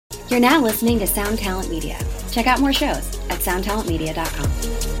You're now listening to Sound Talent Media. Check out more shows at soundtalentmedia.com.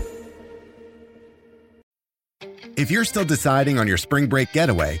 If you're still deciding on your spring break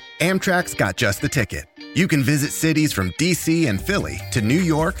getaway, Amtrak's got just the ticket. You can visit cities from D.C. and Philly to New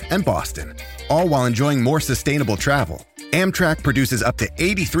York and Boston, all while enjoying more sustainable travel. Amtrak produces up to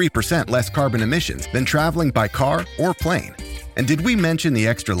 83% less carbon emissions than traveling by car or plane. And did we mention the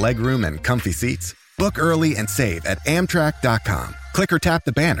extra legroom and comfy seats? Book early and save at Amtrak.com. Click or tap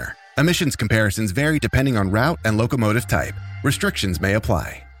the banner. Emissions comparisons vary depending on route and locomotive type. Restrictions may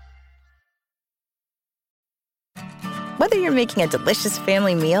apply. Whether you're making a delicious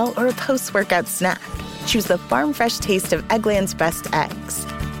family meal or a post-workout snack, choose the farm-fresh taste of Eggland's Best Eggs.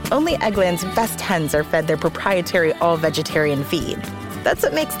 Only Eggland's best hens are fed their proprietary all-vegetarian feed. That's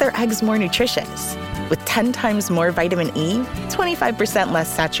what makes their eggs more nutritious. With 10 times more vitamin E, 25%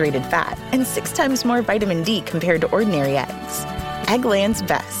 less saturated fat, and 6 times more vitamin D compared to ordinary eggs. Eggland's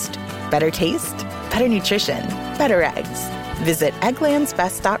Best. Better taste, better nutrition, better eggs. Visit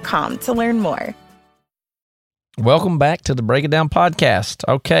egglandsbest.com to learn more. Welcome back to the Break It Down podcast.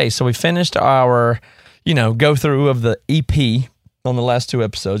 Okay, so we finished our, go through of the EP on the last 2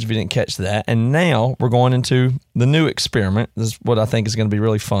 episodes, if you didn't catch that. And now we're going into the new experiment. This is what I think is going to be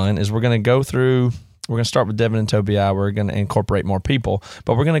really fun, is we're going to start with Devin and Toby. We're going to incorporate more people,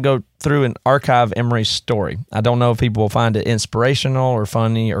 but we're going to go through and archive Emery's story. I don't know if people will find it inspirational or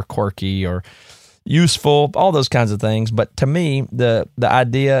funny or quirky or useful, all those kinds of things. But to me, the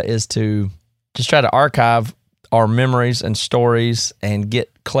idea is to just try to archive our memories and stories and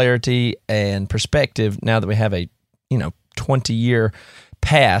get clarity and perspective now that we have a 20-year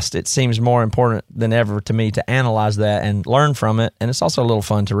past. It seems more important than ever to me to analyze that and learn from it. And it's also a little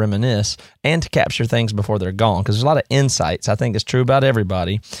fun to reminisce and to capture things before they're gone, because there's a lot of insights. I think it's true about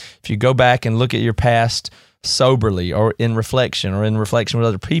everybody. If you go back and look at your past soberly or in reflection with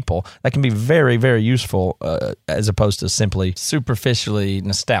other people, that can be very, very useful as opposed to simply superficially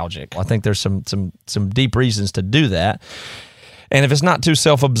nostalgic. I think there's some deep reasons to do that. And if it's not too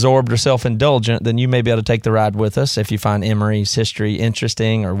self-absorbed or self-indulgent, then you may be able to take the ride with us if you find Emery's history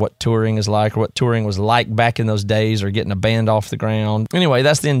interesting, or what touring is like, or what touring was like back in those days, or getting a band off the ground. Anyway,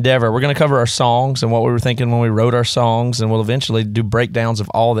 that's the endeavor. We're going to cover our songs and what we were thinking when we wrote our songs, and we'll eventually do breakdowns of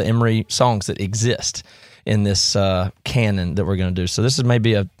all the Emery songs that exist in this canon that we're going to do. So this is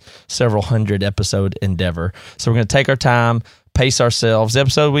maybe a several hundred episode endeavor. So we're going to take our time, pace ourselves. The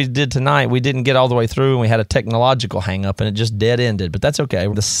episode we did tonight, we didn't get all the way through, and we had a technological hang-up, and it just dead-ended, but that's okay.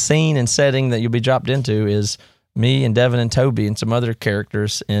 The scene and setting that you'll be dropped into is me and Devin and Toby and some other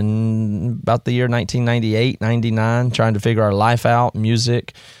characters in about the year 1998, 99, trying to figure our life out,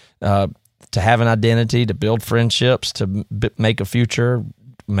 music, to have an identity, to build friendships, to make a future,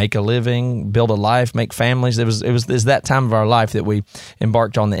 make a living, build a life, make families. It was that time of our life that we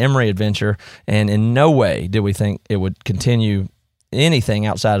embarked on the Emery adventure, and in no way did we think it would continue anything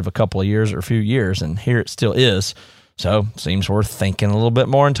outside of a couple of years or a few years, and here it still is. So seems worth thinking a little bit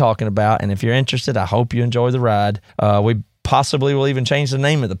more and talking about. And if you're interested, I hope you enjoy the ride. We possibly will even change the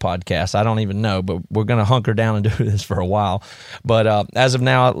name of the podcast. I don't even know, but we're going to hunker down and do this for a while. But as of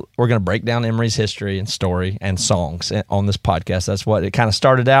now, we're going to break down Emery's history and story and songs on this podcast. That's what it kind of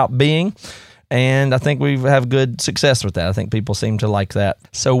started out being, and I think we have good success with that. I think people seem to like that.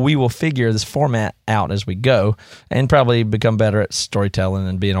 So we will figure this format out as we go and probably become better at storytelling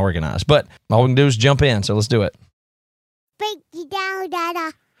and being organized. But all we can do is jump in, so let's do it. Break it down,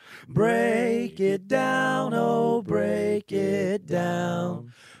 Dada. Break it down, oh, break it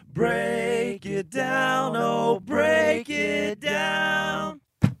down. Break it down, oh, break it down.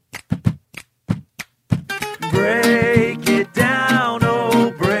 Break it down,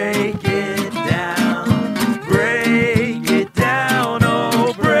 oh, break it down. Break it down,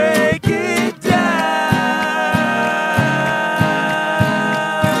 oh, break it down.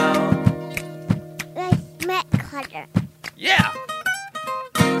 Let's make cutter. Yeah.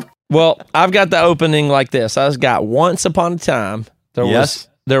 Well, I've got the opening like this. I've got once upon a time. There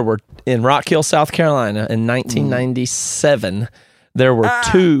were in Rock Hill, South Carolina in 1997. There were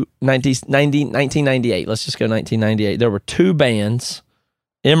 1998. Let's just go 1998. There were 2 bands.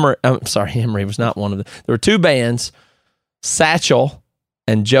 Emery was not one of them. There were 2 bands, Satchel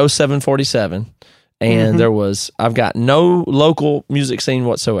and Joe 747. And I've got no local music scene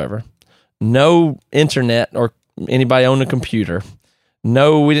whatsoever. No internet or anybody owned a computer.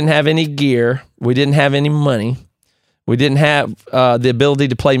 No, we didn't have any gear. We didn't have any money. We didn't have the ability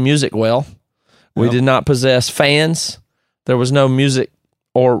to play music well. We did not possess fans. There was no music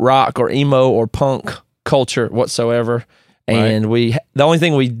or rock or emo or punk culture whatsoever. And the only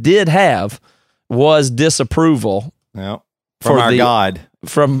thing we did have was disapproval from our God.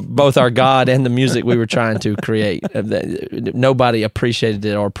 from both our God and the music we were trying to create. Nobody appreciated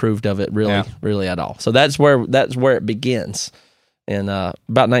it or approved of it really at all. So that's where it begins in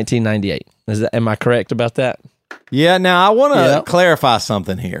about 1998. Am I correct about that? Yeah, now I want to clarify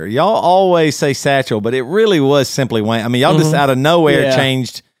something here. Y'all always say Satchel, but it really was Simply Wayne. I mean, y'all just out of nowhere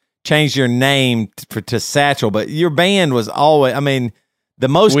changed your name to Satchel, but your band was always, I mean,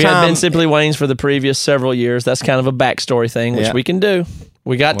 we had been Simply Wayne's for the previous several years. That's kind of a backstory thing, which we can do.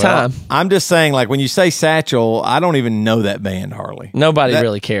 We got time. I'm just saying, like, when you say Satchel, I don't even know that band hardly. Nobody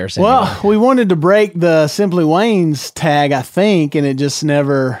really cares anyway. Well, we wanted to break the Simply Wayne's tag, I think, and it just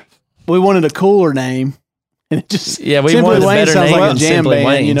never. We wanted a cooler name, and it just we wanted Simply a Wayne better sounds name like a than jam Simply band,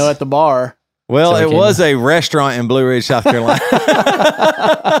 Wayne's. at the bar. Well, it was a restaurant in Blue Ridge, South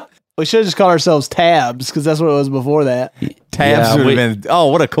Carolina. We should have just called ourselves Tabs because that's what it was before that. Tabs would have been. Oh,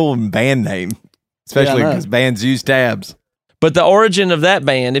 what a cool band name, especially because bands use tabs. But the origin of that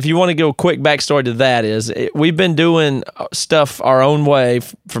band, if you want to go a quick backstory to that, is we've been doing stuff our own way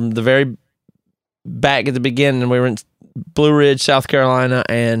from the very back at the beginning. We were in Blue Ridge, South Carolina,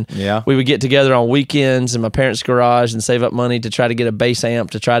 and we would get together on weekends in my parents' garage and save up money to try to get a bass amp,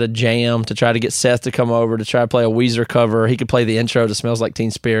 to try to jam, to try to get Seth to come over, to try to play a Weezer cover. He could play the intro to Smells Like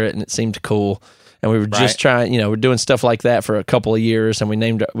Teen Spirit, and it seemed cool. And we were just trying, we're doing stuff like that for a couple of years, and we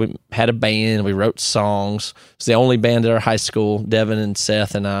had a band, we wrote songs. It was the only band at our high school, Devin and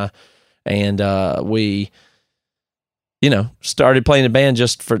Seth and I, and we started playing a band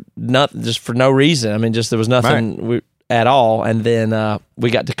just for no reason. I mean, just there was nothing at all. And then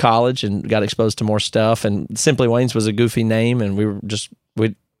we got to college and got exposed to more stuff. And Simply Wayne's was a goofy name, and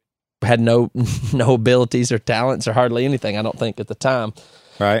we had no abilities or talents or hardly anything, I don't think, at the time.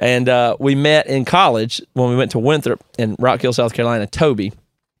 Right. And we met in college when we went to Winthrop in Rock Hill, South Carolina, Toby.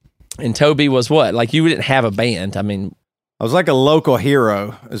 And Toby was what? Like, you didn't have a band. I mean, I was like a local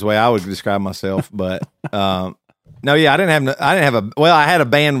hero is the way I would describe myself. But I had a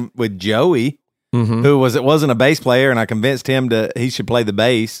band with Joey, who wasn't a bass player, and I convinced him he should play the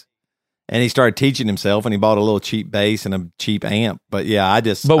bass. And he started teaching himself, and he bought a little cheap bass and a cheap amp. But yeah,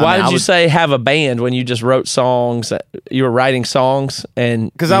 But why did you say have a band when you just wrote songs? You were writing songs, and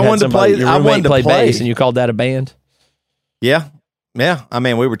because I wanted to play. Your roommate played bass, and you called that a band. Yeah. I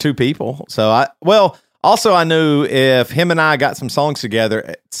mean, we were two people, so also I knew if him and I got some songs together,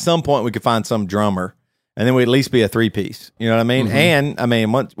 at some point we could find some drummer, and then we'd at least be a 3-piece. You know what I mean? And I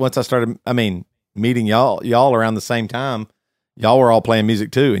mean, once I started, meeting y'all around the same time. Y'all were all playing music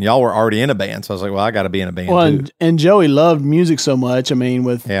too, and y'all were already in a band. So I was like, well, I got to be in a band too. And Joey loved music so much. I mean,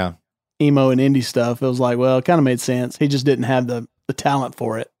 with emo and indie stuff, it was like, well, it kind of made sense. He just didn't have the talent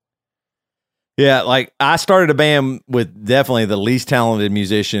for it. Yeah, like I started a band with definitely the least talented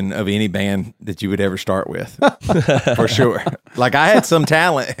musician of any band that you would ever start with, for sure. Like I had some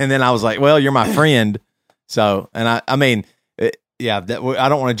talent, and then I was like, well, you're my friend. So, and I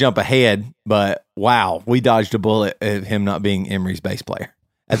don't want to jump ahead, but wow, we dodged a bullet of him not being Emery's bass player.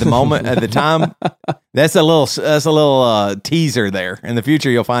 At the moment, at the time, that's a little teaser there. In the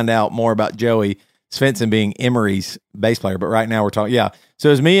future, you'll find out more about Joey Svensson being Emery's bass player. But right now, we're talking, So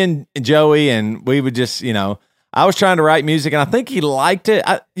it was me and Joey, and we would just, I was trying to write music, and I think he liked it.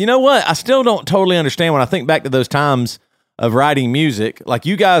 You know what? I still don't totally understand when I think back to those times of writing music. Like,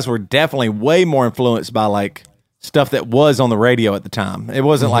 you guys were definitely way more influenced by, like, stuff that was on the radio at the time. It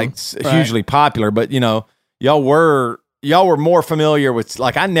wasn't like hugely popular, but y'all were more familiar with,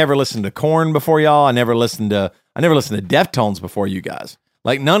 like, I never listened to Korn before y'all. I never listened to Deftones before you guys.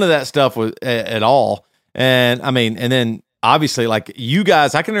 Like, none of that stuff was at all. And I mean, and then obviously, like, you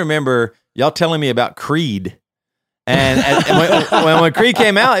guys, I can remember y'all telling me about Creed. And when Creed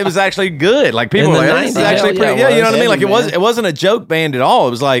came out, it was actually good. Like, people were like, this is actually pretty, you know what I mean? Like, it wasn't a joke band at all.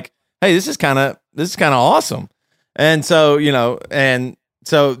 It was like, hey, this is kind of awesome. And so,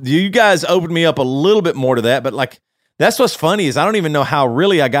 so you guys opened me up a little bit more to that, but like, that's what's funny is I don't even know how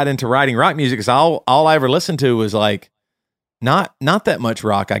really I got into writing rock music, because all I ever listened to was like, not that much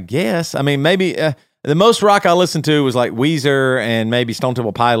rock, I guess. I mean, maybe the most rock I listened to was like Weezer and maybe Stone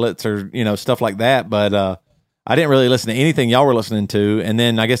Temple Pilots or, stuff like that. But I didn't really listen to anything y'all were listening to. And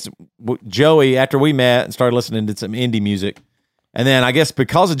then I guess Joey, after we met and started listening to some indie music, and then I guess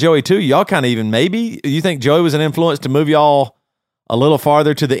because of Joey too, y'all kind of maybe you think Joey was an influence to move y'all a little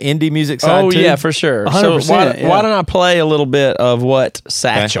farther to the indie music side too? Oh, yeah, for sure. So why don't I play a little bit of what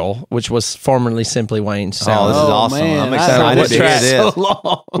Satchel, which was formerly Simply Wayne's sound. Oh, this is awesome. Man, I'm excited to hear this. So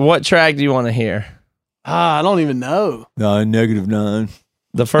long. What track do you want to hear? I don't even know. -9.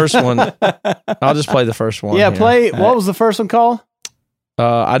 The first one. I'll just play the first one. Yeah, play. What was the first one called?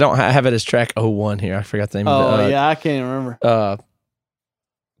 I don't have it as track 01 here. I forgot the name of it. Yeah, I can't remember.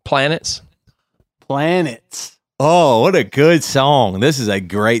 Planets. Planets. Oh, what a good song. This is a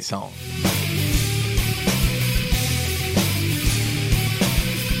great song.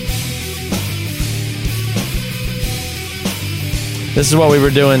 This is what we were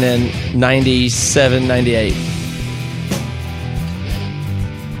doing in 97, 98.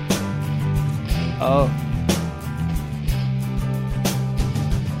 Oh.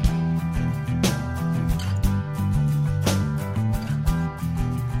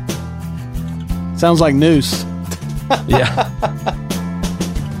 Sounds like Noose. Yeah.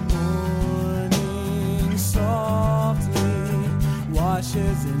 Morning softly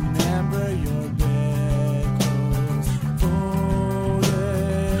washes in amber your bedclothes,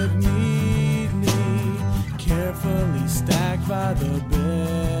 folded neatly, carefully stacked by the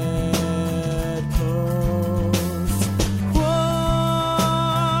bedpost.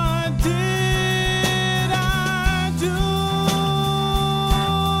 What did I do?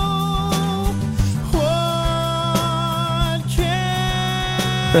 What can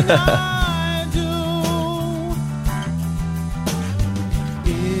I do?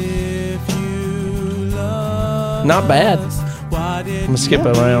 If you love Not bad. us, why did I'm gonna skip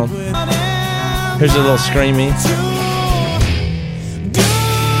you around. with them Here's a little screamy. to do?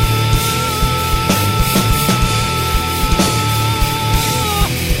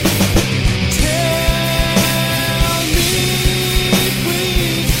 Tell me,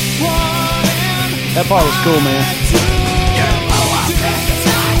 please, what am That part was cool, man.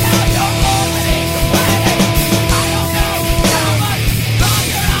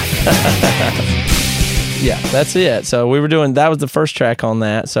 Yeah, that's it. So we were doing, that was the first track on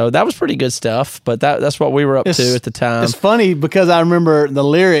that. So that was pretty good stuff, but that's what we were up to at the time. It's funny because I remember the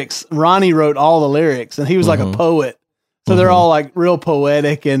lyrics. Ronnie wrote all the lyrics, and he was like a poet. So they're all like real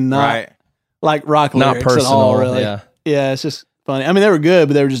poetic and not like rock Not lyrics personal, at all, really. yeah. Yeah, it's just funny. I mean, they were good,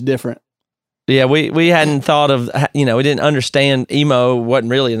 but they were just different. Yeah, we hadn't thought of, we didn't understand emo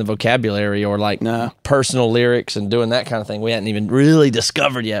wasn't really in the vocabulary or like No. personal lyrics and doing that kind of thing. We hadn't even really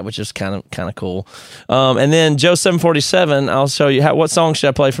discovered yet, which is kind of cool. And then Joe 747, I'll show you what song should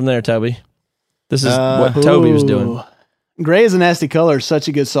I play from there, Toby? This is what Toby was doing. Ooh. Gray is a Nasty Color is such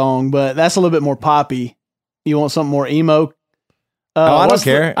a good song, but that's a little bit more poppy. You want something more emo? I don't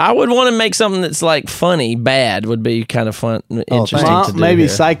care. I would want to make something that's like funny. Bad would be kind of fun, interesting Well, to do. maybe here.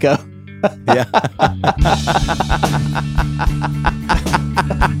 Psycho. Yeah.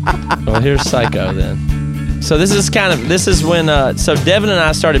 Well, here's Psycho then. So this is when so Devin and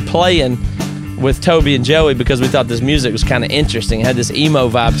I started playing with Toby and Joey because we thought this music was kind of interesting. It had this emo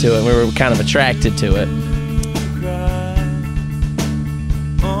vibe to it, and we were kind of attracted to it.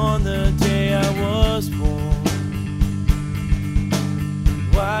 On the day I was born,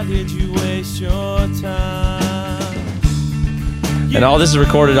 why did you waste your time? And all this is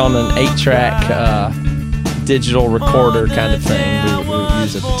recorded on an 8-track digital recorder kind of thing we would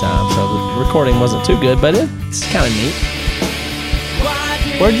use at the time. So the recording wasn't too good, but it's kind of neat.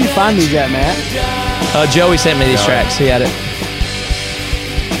 Where did you find these at, Matt? Joey sent me these tracks. He had it.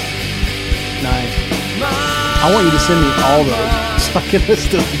 Nice. I want you to send me all those so I can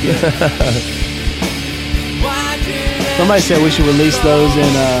listen to them again. Somebody said we should release those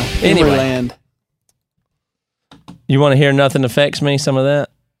in Anyway. Emeryland. You want to hear Nothing Affects Me, some of that?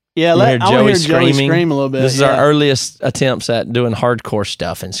 Yeah, I want to hear Joey scream a little bit. This is yeah. our earliest attempts at doing hardcore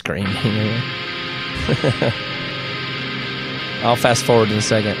stuff and screaming. I'll fast forward in a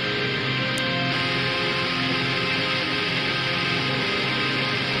second.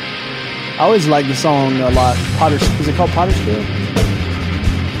 I always like the song a lot. Is it called Potter's Field?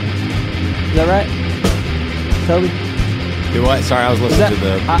 Is that right? Toby? Do what? Sorry, I was listening to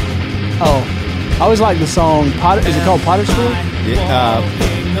the. I always like the song. Is it called Potter's Field?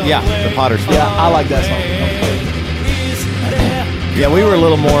 Yeah, the Potter's Field. Yeah, I like that song. Yeah, we were a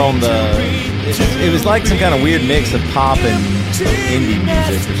little more on the. It was like some kind of weird mix of pop and indie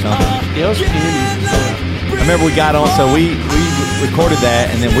music or something. Yeah, it was indie. I remember we got on, so we recorded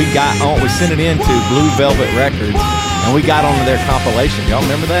that, and then we got on. We sent it in to Blue Velvet Records, and we got onto their compilation. Y'all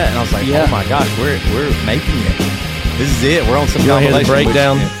remember that? And I was like, Yeah. oh my gosh, we're making it. This is it. We're on some You want to hear the compilation.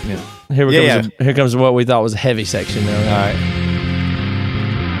 breakdown? Yeah. Here comes what we thought was a heavy section now. All right.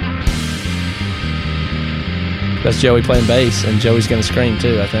 That's Joey playing bass, and Joey's going to scream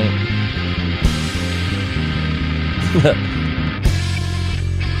too, I think.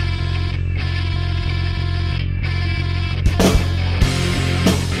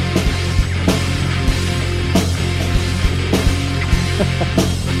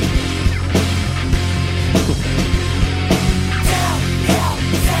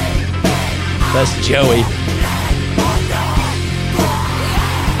 That's Joey.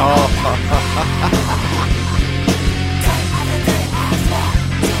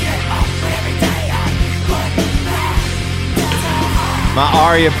 My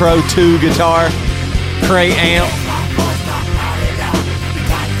Aria Pro 2 guitar, Cray amp.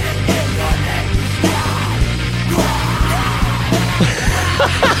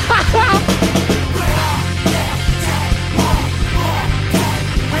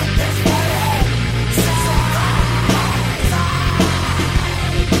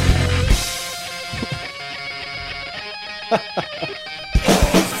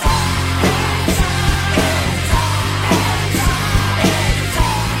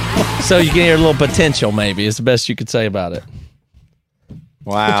 So you can hear a little potential, maybe, is the best you could say about it.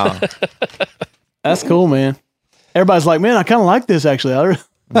 Wow. That's cool, man. Everybody's like, man, I kind of like this, actually.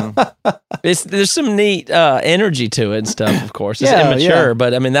 There's some neat energy to it and stuff, of course. It's immature,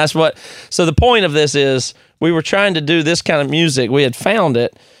 but I mean, that's what... So the point of this is we were trying to do this kind of music. We had found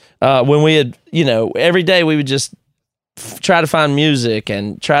it when we had, every day we would just try to find music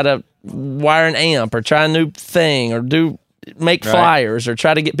and try to wire an amp or try a new thing or make flyers or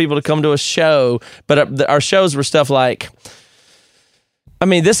try to get people to come to a show. But our shows were stuff like... I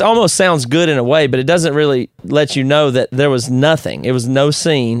mean, this almost sounds good in a way, but it doesn't really let you know that there was nothing. It was no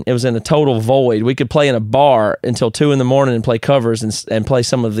scene. It was in a total void. We could play in a bar until 2 a.m. and play covers and play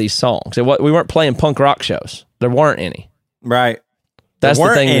some of these songs. We weren't playing punk rock shows. There weren't any. Right. That's there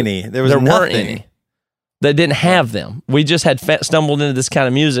weren't the thing. Any. There weren't any. They didn't have them. We just had stumbled into this kind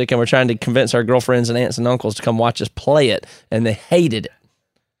of music, and we're trying to convince our girlfriends and aunts and uncles to come watch us play it, and they hated it.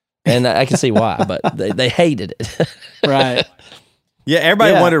 And I can see why, but they hated it. Right. Yeah,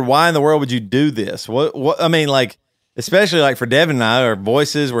 everybody wondered why in the world would you do this? What I mean, like, especially like for Devin and I, our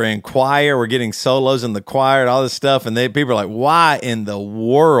voices, we're in choir, we're getting solos in the choir and all this stuff, and people are like, why in the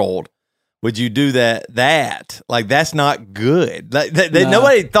world would you do that? Like, that's not good.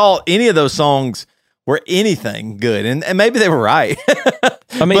 Nobody thought any of those songs were anything good, and maybe they were right.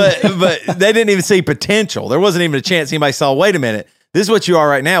 I mean, but they didn't even see potential. There wasn't even a chance anybody saw, wait a minute, this is what you are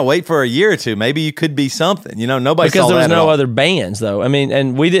right now. Wait for a year or two. Maybe you could be something. Nobody because saw there was that no at all. other bands though. I mean,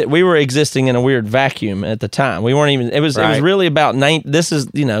 and we were existing in a weird vacuum at the time. We weren't even. It was really about This is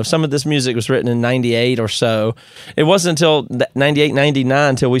some of this music was written in '98 or so. It wasn't until '98, '99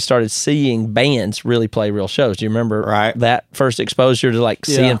 until we started seeing bands really play real shows. Do you remember that first exposure to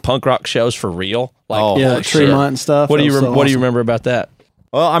seeing punk rock shows for real? Tremont and stuff. What do you remember about that?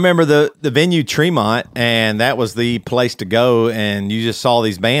 Well, I remember the venue Tremont, and that was the place to go, and you just saw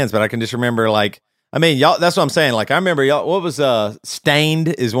these bands, but I can just remember, y'all, that's what I'm saying. I remember y'all, what was, Stained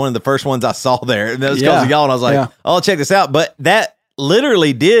is one of the first ones I saw there, and that was because of y'all, and I was like, oh, check this out, but that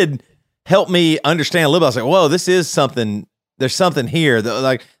literally did help me understand a little bit. I was like, whoa, this is something, there's something here.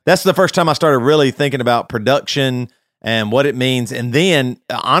 That's the first time I started really thinking about production and what it means, and then,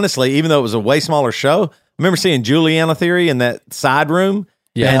 honestly, even though it was a way smaller show, I remember seeing Juliana Theory in that side room.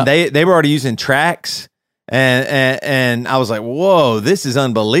 Yeah, and they were already using tracks, and I was like, whoa, this is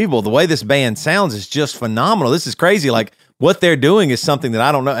unbelievable. The way this band sounds is just phenomenal. This is crazy. Like, what they're doing is something that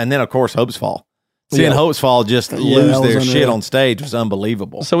I don't know. And then, of course, Hopes Fall. Seeing Hopes Fall just lose their shit on stage was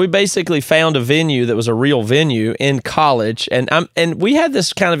unbelievable. So we basically found a venue that was a real venue in college, and we had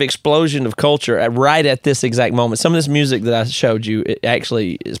this kind of explosion of culture right at this exact moment. Some of this music that I showed you, it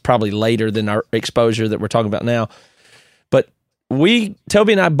actually is probably later than our exposure that we're talking about now.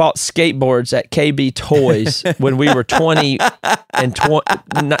 Toby and I bought skateboards at KB Toys when we were 20 and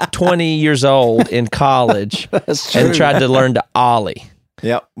 20 years old in college and tried to learn to ollie.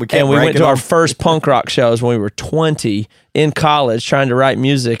 Yep. We went to our first punk rock shows when we were 20 in college trying to write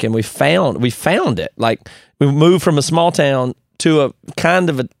music, and we found it. We moved from a small town to a kind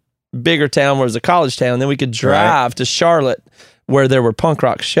of a bigger town where it was a college town, then we could drive to Charlotte where there were punk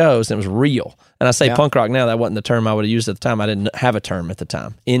rock shows, and it was real. And I say punk rock now, that wasn't the term I would have used at the time. I didn't have a term at the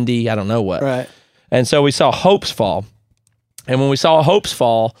time. Indie, I don't know what. Right. And so we saw Hopes Fall. And when we saw Hopes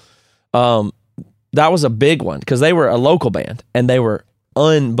Fall, that was a big one because they were a local band, and they were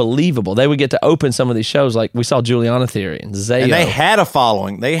unbelievable. They would get to open some of these shows. Like we saw Juliana Theory and Zayo. And they had a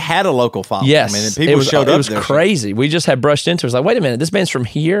following. They had a local following. Yes. I mean, people showed up. It was crazy. We just had brushed into it. It was like, wait a minute, this band's from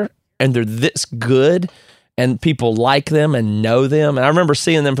here, and they're this good, and people like them and know them. And I remember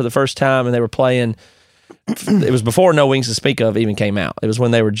seeing them for the first time, and they were playing. It was before No Wings to Speak Of even came out. It was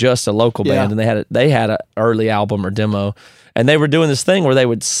when they were just a local band, and they had an early album or demo, and they were doing this thing where they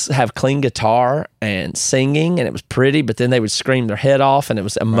would have clean guitar and singing, and it was pretty, but then they would scream their head off, and it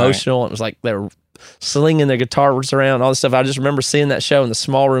was emotional. It was like they were slinging their guitars around, all this stuff. I just remember seeing that show in the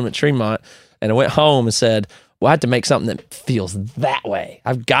small room at Tremont, and I went home and said, well, I have to make something that feels that way.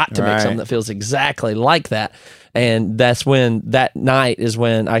 I've got to make something that feels exactly like that. And that night is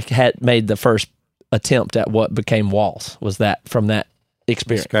when I had made the first attempt at what became Walls, was that from that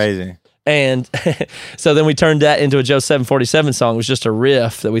experience. It's crazy. And so then we turned that into a Joe 747 song. It was just a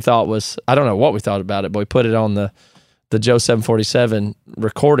riff that we thought was, I don't know what we thought about it, but we put it on the Joe 747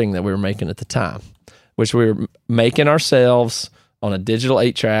 recording that we were making at the time, which we were making ourselves on a digital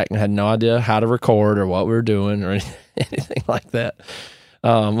 8-track and had no idea how to record or what we were doing or anything like that.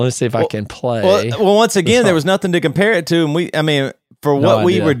 Let's see if I can play. Well, once again, there was nothing to compare it to. And for what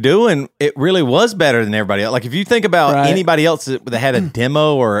we were doing, it really was better than everybody else. Like if you think about anybody else that had a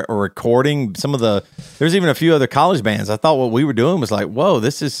demo or a recording, there's even a few other college bands. I thought what we were doing was like, whoa,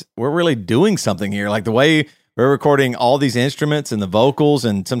 we're really doing something here. Like the way we're recording all these instruments and the vocals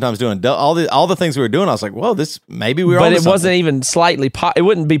and sometimes doing all the things we were doing. I was like, whoa, maybe we were But it wasn't even slightly, it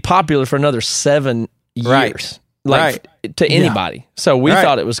wouldn't be popular for another 7 years. To anybody. So we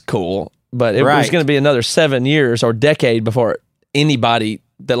thought it was cool, but it was going to be another 7 years or decade before anybody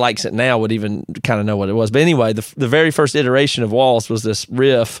that likes it now would even kind of know what it was. But anyway, the very first iteration of Walls was this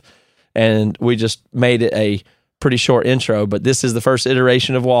riff, and we just made it a pretty short intro, but this is the first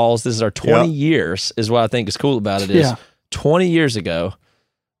iteration of Walls. This is our 20 years is what I think is cool about it is 20 years ago,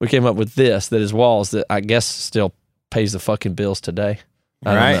 we came up with this that is Walls that I guess still pays the fucking bills today.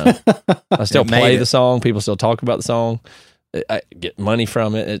 I don't know. I still play the song. People still talk about the song. I get money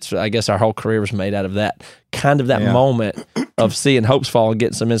from it. I guess our whole career was made out of that moment of seeing hopes fall and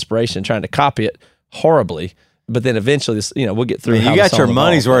getting some inspiration, trying to copy it horribly. But then eventually, we'll get through. You got your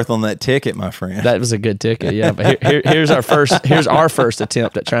money's worth on that ticket, my friend. That was a good ticket, yeah. But here's our first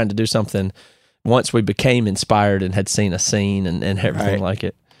attempt at trying to do something once we became inspired and had seen a scene and everything like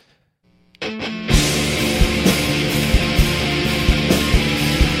it.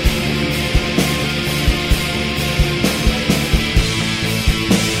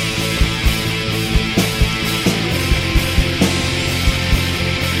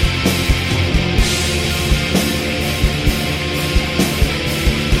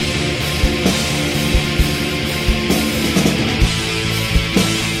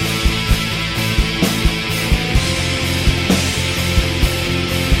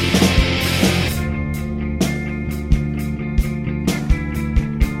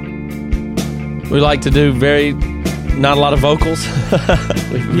 We like to do not a lot of vocals.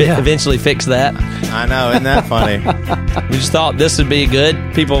 We eventually fixed that. I know, isn't that funny? We just thought this would be good.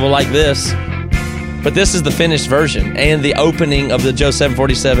 People will like this. But this is the finished version and the opening of the Joe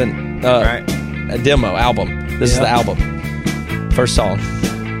 747 demo album. This is the album. First song.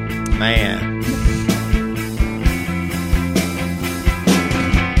 Man.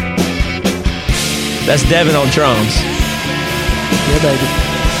 That's Devin on drums. Yeah, baby.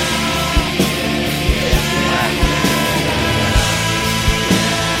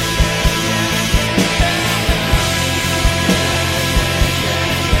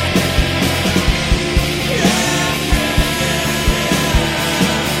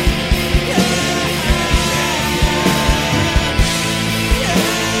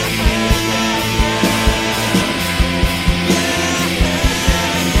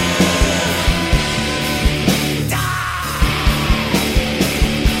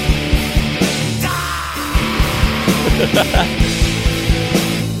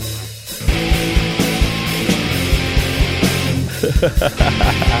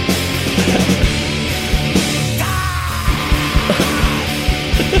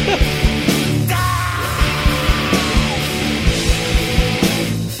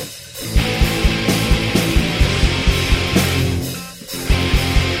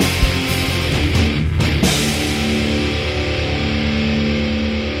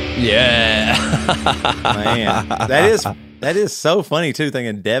 Yeah. Man, that is so funny too,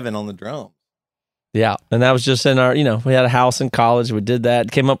 thinking Devin on the drum. Yeah, and that was just in our, we had a house in college. We did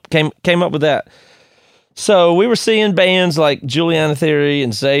that. Came up with that. So we were seeing bands like Juliana Theory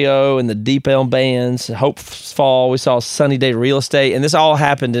and Zayo and the Deep Elm bands, Hope's Fall. We saw Sunny Day Real Estate, and this all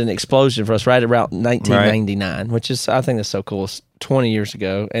happened in an explosion for us right around 1999, which is, I think that's so cool. It's 20 years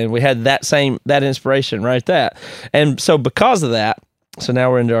ago, and we had that inspiration right there. And so because of that, so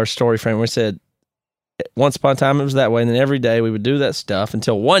now we're into our story frame. We said, once upon a time it was that way, and then every day we would do that stuff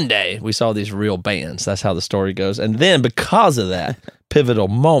until one day we saw these real bands. That's how the story goes. And then because of that pivotal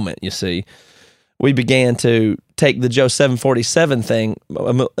moment, you see, we began to take the Joe 747 thing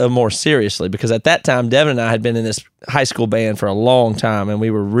more seriously, because at that time, Devin and I had been in this high school band for a long time, and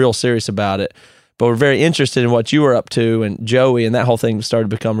we were real serious about it. but we're very interested in what you were up to, and Joey, and that whole thing started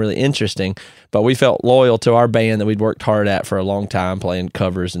to become really interesting. But we felt loyal to our band that we'd worked hard at for a long time, playing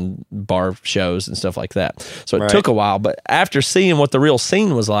covers and bar shows and stuff like that. So it took a while, but after seeing what the real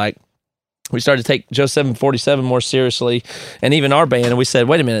scene was like, we started to take Joe 747 more seriously, and even our band, and we said,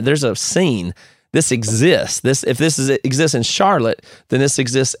 wait a minute, there's a scene. This exists. If this exists in Charlotte, then this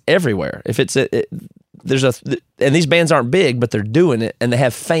exists everywhere. If it's and these bands aren't big, but they're doing it, and they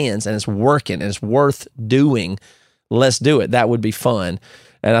have fans, and it's working, and it's worth doing. Let's do it. That would be fun.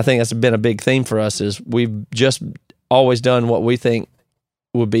 And I think that's been a big theme for us, is we've just always done what we think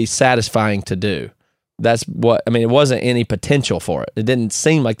would be satisfying to do. That's what, I mean, it wasn't any potential for it. It didn't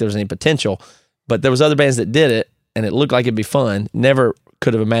seem like there was any potential, but there was other bands that did it, and it looked like it'd be fun. Never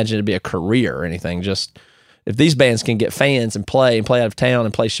could have imagined it'd be a career or anything. Just, if these bands can get fans and play out of town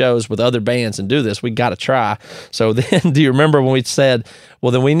and play shows with other bands and do this, we got to try. So then, do you remember when we said,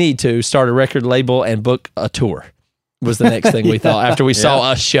 well, then we need to start a record label and book a tour? Was the next thing we thought after we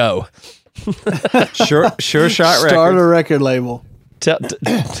saw a show. Sure Shot Records. Start a record label. Tell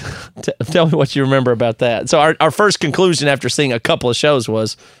me what you remember about that. So our first conclusion after seeing a couple of shows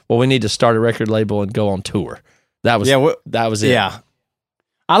was, well, we need to start a record label and go on tour. That was it. Yeah.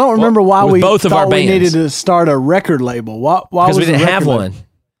 I don't remember why we both of our thought we bands needed to start a record label. Why because we was didn't a have record one.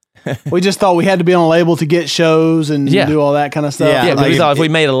 label? We just thought we had to be on a label to get shows and do all that kind of stuff. Yeah, like we thought if we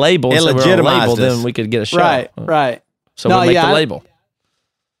made a label, it and said we were on a label, legitimized us. then we could get a show. Right. So we'll make the label.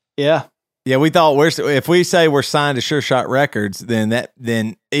 Yeah. Yeah, we thought if we say we're signed to Sure Shot Records, then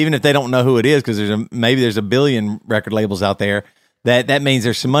even if they don't know who it is, because maybe there's a billion record labels out there, that means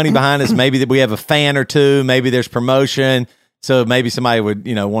there's some money behind us. Maybe that we have a fan or two. Maybe there's promotion. So maybe somebody would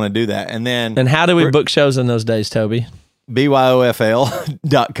want to do that. And how do we book shows in those days, Toby?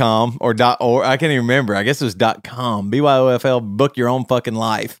 BYOFL.com or I can't even remember. I guess it was .com. BYOFL, book your own fucking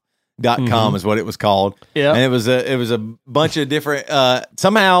life.com is what it was called. Yeah. And it was a bunch of different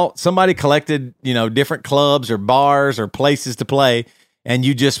somehow somebody collected, different clubs or bars or places to play, and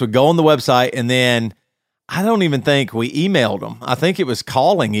you just would go on the website, and then I don't even think we emailed them. I think it was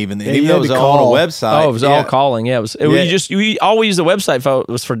calling even then. Even though it was on a website. Oh, it was all calling. Yeah, we all used the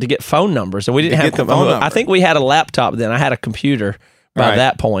website to get phone numbers, and we didn't have phone numbers. I think we had a laptop then. I had a computer by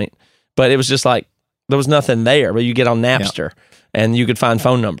that point, but it was just like there was nothing there. But you get on Napster, and you could find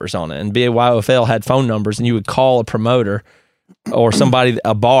phone numbers on it. And BYOFL had phone numbers, and you would call a promoter or somebody,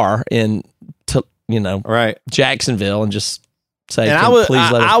 a bar in Jacksonville, and just say, and I was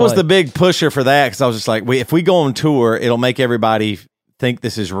the big pusher for that, because I was just like, if we go on tour, it'll make everybody think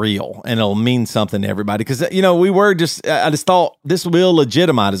this is real, and it'll mean something to everybody. Because we were I just thought this will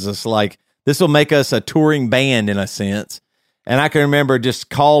legitimize us, like this will make us a touring band in a sense. And I can remember just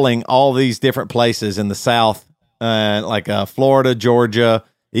calling all these different places in the South, like Florida, Georgia,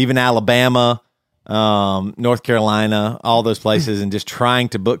 even Alabama, North Carolina, all those places, and just trying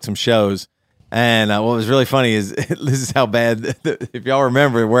to book some shows. And what was really funny is this is how bad. If y'all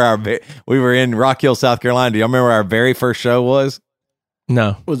remember we were in Rock Hill, South Carolina. Do y'all remember where our very first show was?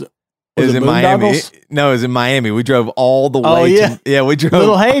 No. Was it in Miami. No, it was in Miami. We drove all the way. Oh, yeah. We drove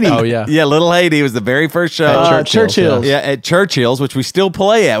Little Haiti. Oh yeah, yeah. Little Haiti was the very first show. At Churchill's. Yeah, at Churchill's, which we still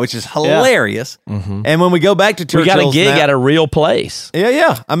play at, which is hilarious. Mm-hmm. And when we go back to Churchill's, we got a gig at a real place.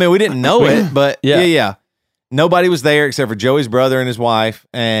 Yeah. I mean, we didn't know it, but yeah. Nobody was there except for Joey's brother and his wife.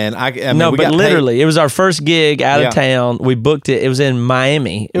 And but literally, it was our first gig out of town. We booked it. It was in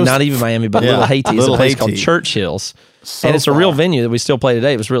Miami, not even Miami, but Little Haiti. It's a place called Churchill's. And it's a real venue that we still play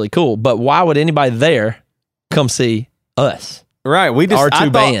today. It was really cool. But why would anybody there come see us? Right. Our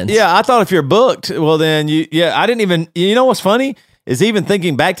two bands. Yeah, I thought if you're booked, well then I didn't even, what's funny is, even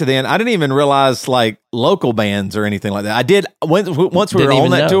thinking back to then, I didn't even realize like local bands or anything like that. I did once we were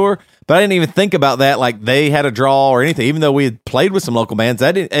on that tour, but I didn't even think about that, like they had a draw or anything, even though we had played with some local bands.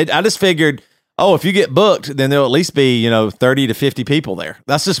 I just figured, if you get booked, then there'll at least be, 30 to 50 people there.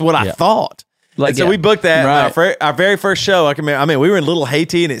 That's just what I thought. So we booked that our very first show. We were in Little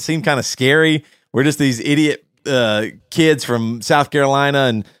Haiti, and it seemed kind of scary. We're just these idiot kids from South Carolina,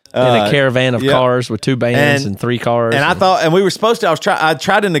 and in a caravan of cars with two bands and three cars. And I thought, and we were supposed to. I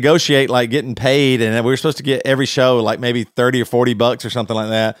tried to negotiate like getting paid, and we were supposed to get every show like maybe $30 or $40 or something like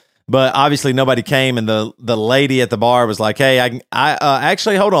that. But obviously nobody came, and the lady at the bar was like, "Hey, I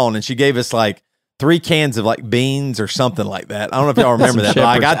actually hold on," and she gave us like 3 cans of like beans or something like that. I don't know if y'all remember that.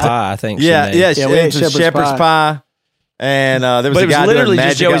 Shepherd's pie, I think. We ate shepherd's pie. And there was a guy literally doing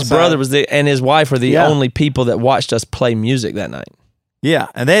just Joey's brother and his wife were the only people that watched us play music that night. Yeah,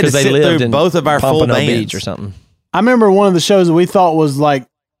 and they had to sit through both of our full bands Beach or something. I remember one of the shows that we thought was like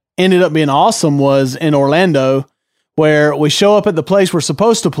ended up being awesome was in Orlando, where we show up at the place we're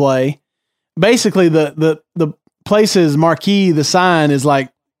supposed to play. basically the place's marquee, the sign is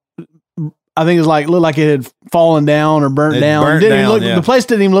like, I think it's like looked like it had fallen down or burnt down. The place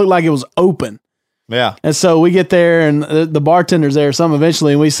didn't even look like it was open. Yeah. And so we get there and the bartender's there some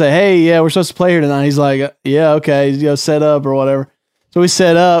eventually, and we say, hey, yeah, we're supposed to play here tonight. He's like, yeah, okay, set up or whatever. So we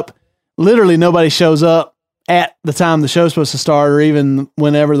set up. Literally nobody shows up at the time the show's supposed to start or even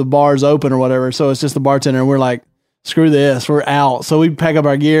whenever the bar's open or whatever. So it's just the bartender, and we're like, screw this, we're out. So we pack up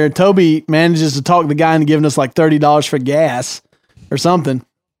our gear. Toby manages to talk the guy into giving us like $30 for gas or something.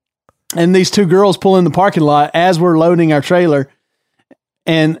 And these two girls pull in the parking lot as we're loading our trailer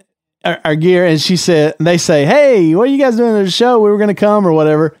and our gear. And they say, hey, what are you guys doing at the show? We were going to come or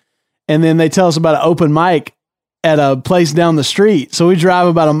whatever. And then they tell us about an open mic at a place down the street. So we drive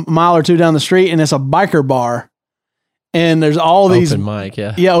about a mile or two down the street, and it's a biker bar. And there's all these open mic,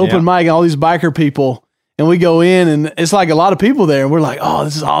 mic, and all these biker people. And we go in, and it's like a lot of people there. And we're like, oh,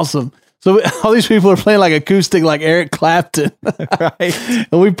 this is awesome. So all these people are playing like acoustic, like Eric Clapton. Right.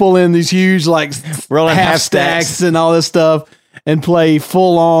 And we pull in these huge, like rolling half stacks and all this stuff and play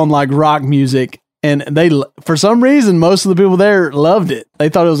full on like rock music. And for some reason, most of the people there loved it. They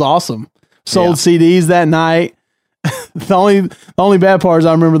thought it was awesome. Sold CDs that night. The only bad part is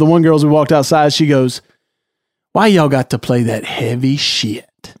I remember the one girl as we walked outside, she goes, why y'all got to play that heavy shit?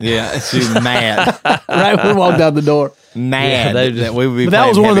 Yeah, she's mad. Right when we walked out the door. Mad. That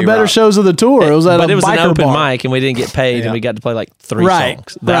was one of the better shows of the tour. It was at it was an open bar. mic, and we didn't get paid, and we got to play like 3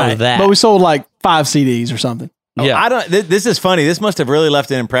 songs. That was that. But we sold like 5 CDs or something. Yeah, this is funny. This must have really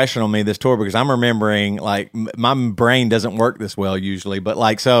left an impression on me, this tour, because I'm remembering like my brain doesn't work this well usually. But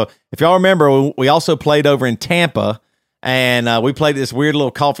like, so if y'all remember, we also played over in Tampa. And we played at this weird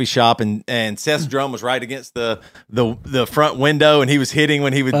little coffee shop, and Seth's drum was right against the front window, and he was hitting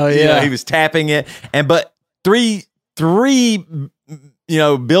when he would, he was tapping it. But three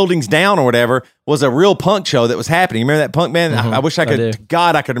buildings down or whatever was a real punk show that was happening. Remember that punk band? I wish I could.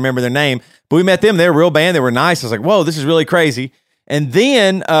 God, I could remember their name. But we met them. They were a real band. They were nice. I was like, whoa, this is really crazy. And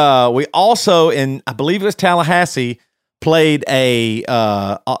then we also I believe it was Tallahassee, played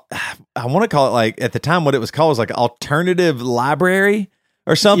I want to call it like at the time what it was called was like alternative library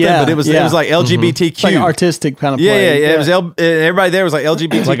or something, but it was like LGBTQ, like artistic kind of place. Yeah. It was everybody there was like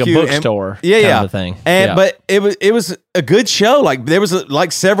LGBTQ, like a bookstore, kind of a thing. And but it was a good show. Like there was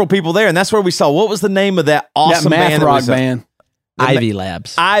like several people there, and that's where we saw what was the name of that awesome math rock band. Ivy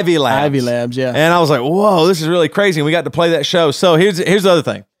Labs. Ivy Labs, yeah. And I was like, whoa, this is really crazy. And we got to play that show. So here's the other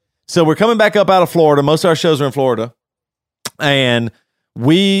thing. So we're coming back up out of Florida. Most of our shows are in Florida. And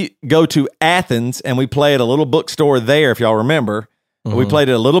we go to Athens and we play at a little bookstore there, if y'all remember. Mm-hmm. We played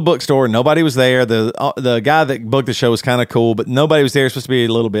at a little bookstore. Nobody was there. The guy that booked the show was kind of cool, but nobody was there. It's supposed to be a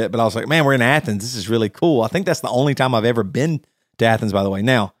little bit. But I was like, man, we're in Athens. This is really cool. I think that's the only time I've ever been to Athens, by the way.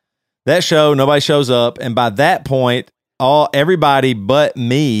 Now, that show, nobody shows up. And by that point, everybody but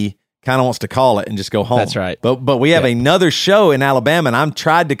me kind of wants to call it and just go home. That's right. But we have another show in Alabama, and I'm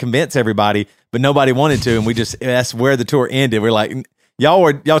tried to convince everybody, but nobody wanted to. And that's where the tour ended. We're like,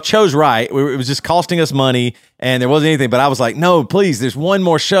 y'all chose right. It was just costing us money, and there wasn't anything. But I was like, no, please, there's one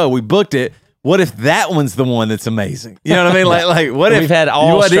more show. We booked it. What if that one's the one that's amazing? You know what I mean? Like what if we've had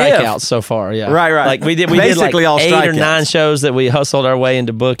all strikeouts so far? Yeah, right. Like we did like all 8 or 9 shows that we hustled our way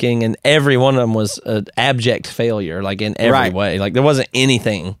into booking, and every one of them was an abject failure, like in every way. Like there wasn't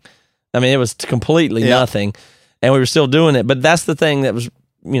anything. I mean, it was completely nothing, and we were still doing it. But that's the thing that was,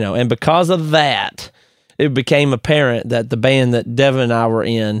 and because of that, it became apparent that the band that Devin and I were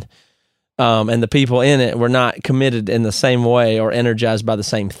in, and the people in it were not committed in the same way or energized by the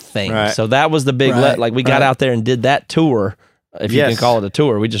same thing. Right. So that was the big we got out there and did that tour, if you can call it a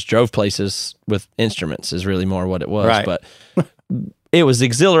tour. We just drove places with instruments is really more what it was. Right. But it was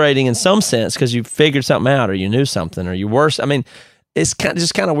exhilarating in some sense because you figured something out, or you knew something, or you were. I mean, it's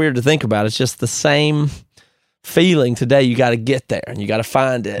just kind of weird to think about. It's just the same feeling today. You got to get there and you got to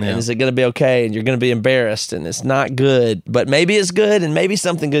find it. Yeah. And is it going to be okay? And you're going to be embarrassed, and it's not good, but maybe it's good, and maybe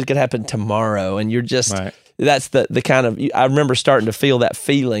something good could happen tomorrow. And you're just, that's the kind of, I remember starting to feel that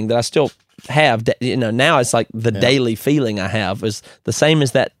feeling that I still have, now it's like the daily feeling I have is the same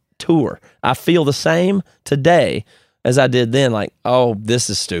as that tour. I feel the same today as I did then, like, oh, this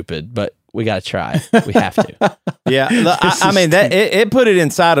is stupid, but we got to try it. We have to. Yeah. I mean, that it put it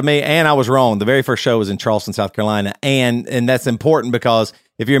inside of me, and I was wrong. The very first show was in Charleston, South Carolina. And that's important because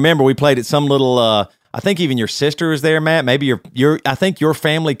if you remember, we played at some little, I think even your sister was there, Matt. Maybe I think your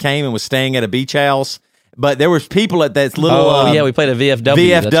family came and was staying at a beach house. But there was people at that little... we played at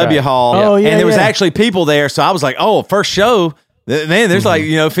VFW hall. Oh, yeah, and there was actually people there. So I was like, oh, first show, man, there's like,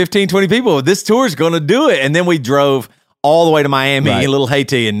 15, 20 people. This tour is going to do it. And then we drove all the way to Miami, Right. in Little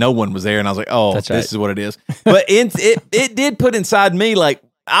Haiti, and no one was there. And I was like, oh, That's this right. is what it is. But it did put inside me, like,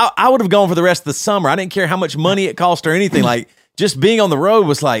 I would have gone for the rest of the summer. I didn't care how much money it cost or anything. Like, just being on the road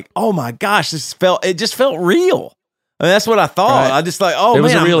was like, oh my gosh, it just felt real. I mean, that's what I thought. Right. I just like, oh, It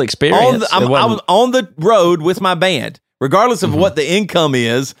was man, a real experience. I was on the road with my band, regardless of what the income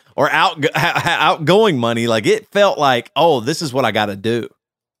is or outgoing money. Like, it felt like, oh, this is what I got to do.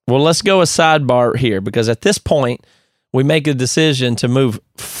 Well, let's go a sidebar here, because at this point, we make a decision to move.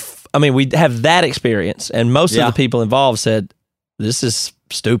 We have that experience, and most of the people involved said, this is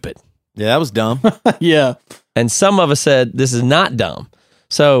stupid. Yeah, that was dumb. Yeah. And some of us said, this is not dumb.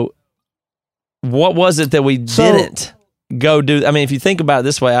 So what was it that we didn't go do? I mean, if you think about it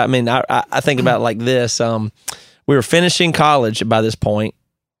this way, I think about it like this. We were finishing college by this point,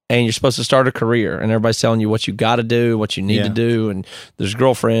 and you're supposed to start a career, and everybody's telling you what you got to do, what you need to do, and there's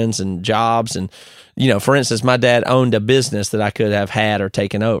girlfriends and jobs. And, for instance, my dad owned a business that I could have had or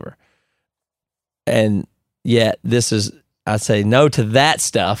taken over. And yet I'd say no to that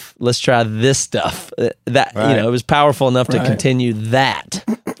stuff. Let's try this stuff. That it was powerful enough to continue that.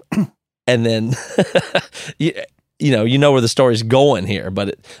 And then, you know where the story's going here.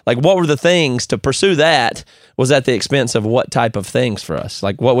 But what were the things to pursue that? Was at the expense of what type of things for us?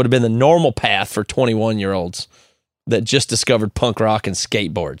 Like, what would have been the normal path for 21-year-olds that just discovered punk rock and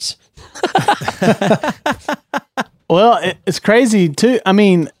skateboards? Well, it's crazy too. I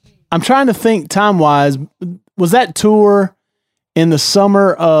mean, I'm trying to think time-wise. Was that tour in the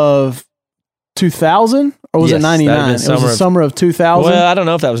summer of 2000 or was it 99? It was the summer of 2000. Well, I don't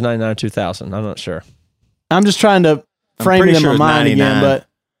know if that was 99 or 2000. I'm not sure. I'm just trying to frame it in my mind again, but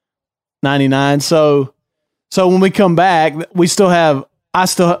 99. So when we come back, I still have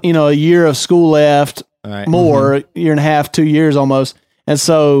a year of school left, more, a year and a half, 2 years almost. And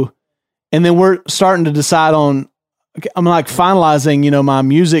then we're starting to decide on, I'm like finalizing, my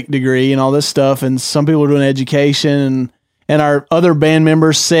music degree and all this stuff. And some people are doing education and our other band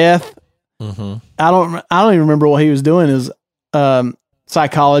member, Seth, I don't even remember what he was doing, is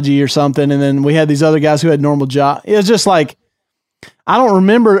psychology or something. And then we had these other guys who had normal jobs. It was just like, I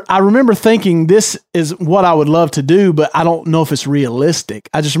remember thinking this is what I would love to do, but I don't know if it's realistic.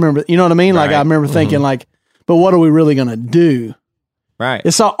 I just remember, you know what I mean? Like, I remember thinking but what are we really going to do? Right.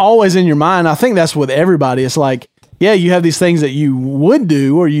 It's always in your mind. I think that's with everybody. It's like, yeah, you have these things that you would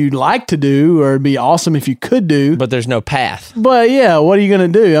do or you'd like to do, or it'd be awesome if you could do. But there's no path. But yeah, what are you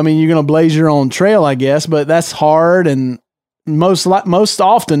going to do? I mean, you're going to blaze your own trail, I guess, but that's hard and most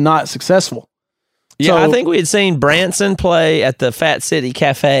often not successful. Yeah, I think we had seen Branson play at the Fat City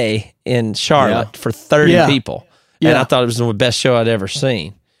Cafe in Charlotte for 30 people. And I thought it was the best show I'd ever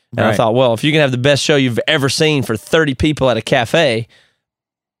seen. And I thought, well, if you can have the best show you've ever seen for 30 people at a cafe,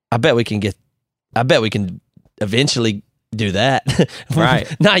 I bet we can eventually do that. Right.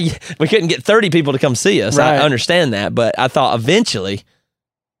 We couldn't get 30 people to come see us. Right. I understand that, but I thought eventually,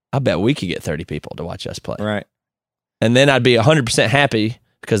 I bet we could get 30 people to watch us play. Right. And then I'd be 100% happy,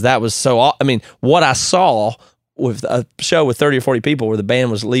 because that was what I saw with a show with 30 or 40 people where the band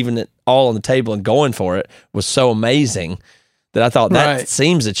was leaving it all on the table and going for it was so amazing that I thought that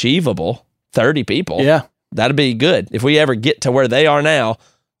seems achievable. 30 people. Yeah. That'd be good. If we ever get to where they are now,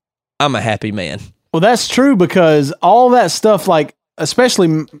 I'm a happy man. Well, that's true, because all that stuff, like, especially,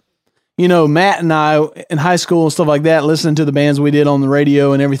 Matt and I in high school and stuff like that, listening to the bands we did on the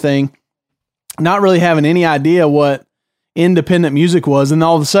radio and everything, not really having any idea what independent music was. And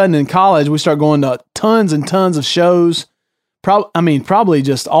all of a sudden in college, we start going to tons and tons of shows. Probably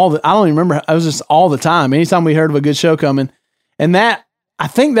just I don't even remember. It was just all the time. Anytime we heard of a good show coming. And I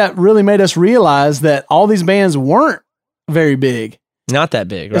think that really made us realize that all these bands weren't very big. Not that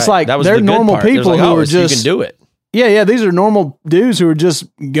big, right? It's like, that was they're the good normal part. people who are you just, can do it. Yeah. These are normal dudes who are just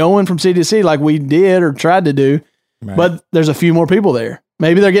going from city to city like we did or tried to do. Right. But there's a few more people there.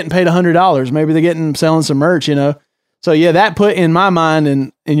 Maybe they're getting paid $100. Maybe they're selling some merch, So yeah, that put in my mind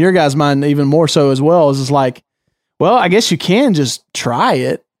and in your guys' mind even more so as well, is it's like, well, I guess you can just try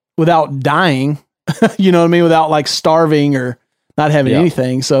it without dying, you know what I mean? Without like starving or not having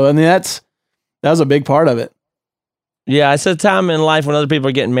anything. So, that was a big part of it. Yeah, it's a time in life when other people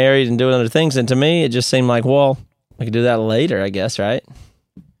are getting married and doing other things. And to me, it just seemed like, well, I could do that later, I guess, right?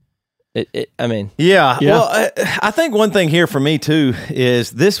 Yeah. Well, I think one thing here for me too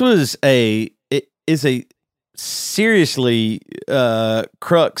is this was a seriously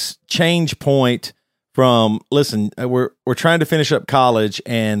crux change point from, listen, we're trying to finish up college,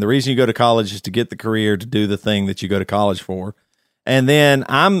 and the reason you go to college is to get the career to do the thing that you go to college for. And then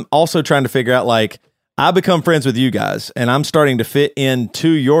I'm also trying to figure out, like, I become friends with you guys and I'm starting to fit into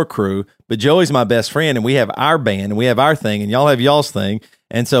your crew, but Joey's my best friend, and we have our band, and we have our thing, and y'all have y'all's thing.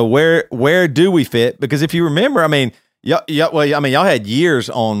 And so where do we fit? Because if you remember, I mean, y'all had years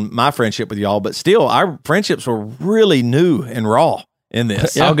on my friendship with y'all, but still, our friendships were really new and raw in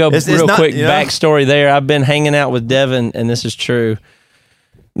this. I'll go real quick backstory there. I've been hanging out with Devin, and this is true.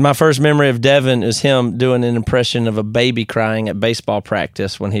 My first memory of Devin is him doing an impression of a baby crying at baseball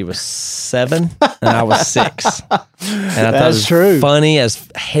practice when he was 7 and I was 6. And I thought it was funny as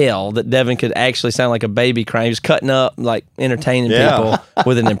hell that Devin could actually sound like a baby crying. He was cutting up, like entertaining people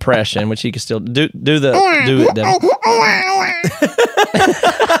with an impression, which he could still do it, Devin. I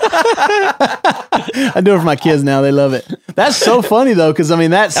do it for my kids now. They love it. That's so funny though, because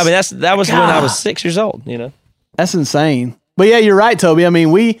that was when I was 6 years old. That's insane. But yeah, you're right, Toby. I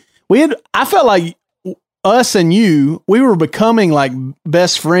mean, I felt like us and you, we were becoming like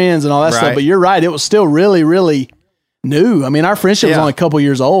best friends and all that stuff. But you're right. It was still really, really new. I mean, our friendship was only a couple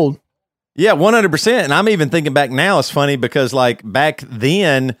years old. Yeah, 100%. And I'm even thinking back now, it's funny because like back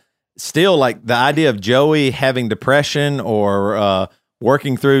then, still like the idea of Joey having depression or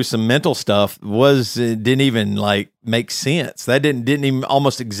working through some mental stuff didn't even like make sense. That didn't even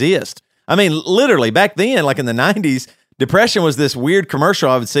almost exist. I mean, literally back then, like in the 90s, depression was this weird commercial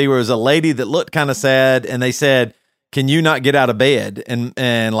I would see where it was a lady that looked kind of sad, and they said, "Can you not get out of bed?" And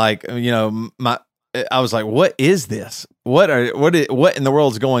like, I was like, "What is this? What in the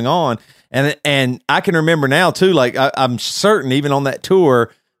world is going on?" And I can remember now too. Like I'm certain, even on that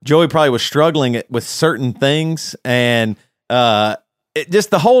tour, Joey probably was struggling with certain things, and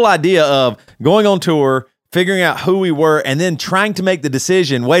just the whole idea of going on tour, figuring out who we were, and then trying to make the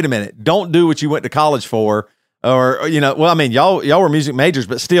decision. Wait a minute, don't do what you went to college for. Or, y'all were music majors,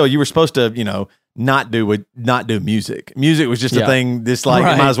 but still you were supposed to, not do music. Music was just a thing. This it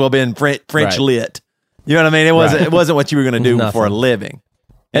might as well be in French lit. You know what I mean? It wasn't what you were going to do for a living.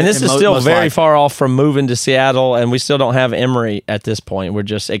 And this is still very far off from moving to Seattle, and we still don't have Emery at this point. We're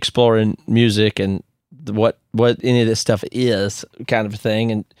just exploring music and what any of this stuff is, kind of a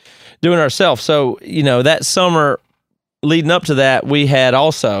thing, and doing it ourselves. So, that summer leading up to that, we had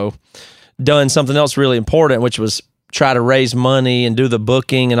also done something else really important, which was try to raise money and do the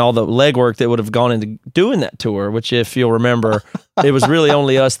booking and all the legwork that would have gone into doing that tour, which if you'll remember, it was really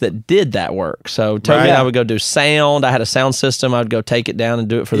only us that did that work. So Toby and I would go do sound. I had a sound system. I would go take it down and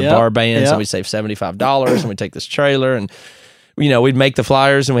do it for the bar bands, and we'd save $75, and we'd take this trailer, and we'd make the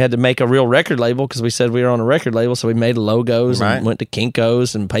flyers, and we had to make a real record label because we said we were on a record label, so we made logos and went to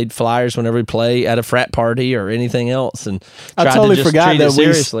Kinko's and paid flyers whenever we play at a frat party or anything else, and tried I totally to just forgot treat that it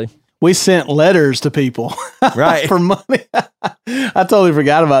seriously. We sent letters to people for money. I totally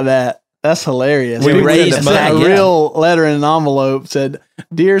forgot about that. That's hilarious. We raised a real letter in an envelope, said,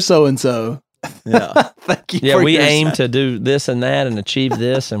 "Dear so-and-so." Yeah. Thank you. Yeah, we aim to do this and that and achieve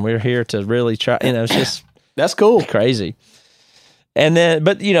this, and we're here to really try. It's just that's cool, crazy. And then,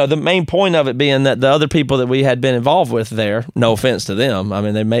 but the main point of it being that the other people that we had been involved with there, no offense to them, I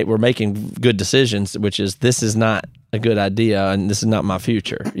mean were making good decisions, which is this is not a good idea and this is not my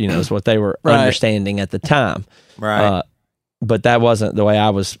future. Is what they were understanding at the time. Right. But that wasn't the way I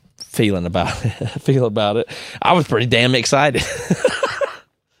was feeling about it. I was pretty damn excited.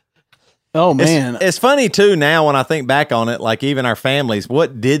 Oh man, it's funny too now when I think back on it. Like even our families,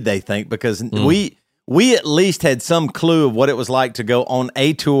 what did they think? Because we at least had some clue of what it was like to go on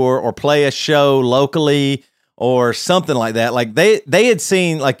a tour or play a show locally or something like that. Like they had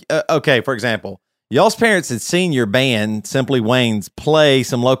seen, like, for example, y'all's parents had seen your band, Simply Wayne's, play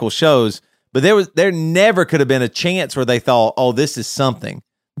some local shows, but there never could have been a chance where they thought, oh, this is something.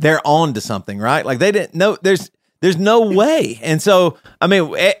 They're on to something, right? Like they didn't know, there's no way. And so, I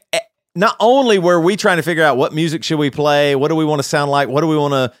mean, not only were we trying to figure out what music should we play, what do we want to sound like, what do we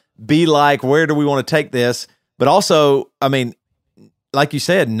want to be like, where do we want to take this? But also, I mean, like you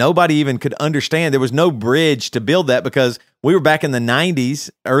said, nobody even could understand. There was no bridge to build that because we were back in the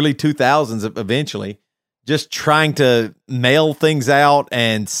 90s, early 2000s eventually, just trying to mail things out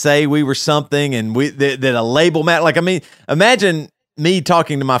and say we were something and that a label mattered. Like, I mean, imagine me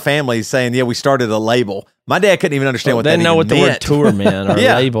talking to my family saying, yeah, we started a label. My dad couldn't even understand what that even meant. They didn't know what the word tour meant or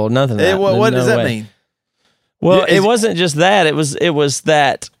label, nothing of that. What does that mean? Well, it wasn't just that. It was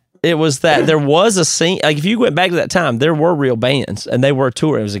that there was a scene. Like if you went back to that time, there were real bands and they were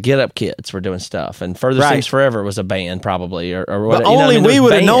touring. It was a Get Up Kids were doing stuff, and Further Seems Forever was a band probably, or whatever. But only we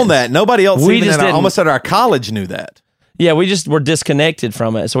would have known that. Nobody else, almost at our college, knew that. Yeah, we just were disconnected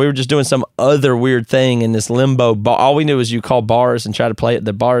from it. So we were just doing some other weird thing in this limbo. All we knew was you call bars and try to play at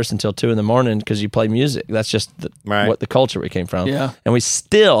the bars until 2 a.m. because you play music. That's just what the culture we came from. Yeah. And we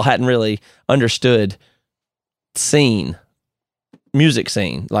still hadn't really understood scene music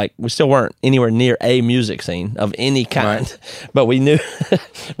scene. Like, we still weren't anywhere near a music scene of any kind, but we knew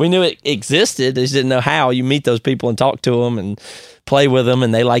it existed. They just didn't know how. You meet those people and talk to them and play with them,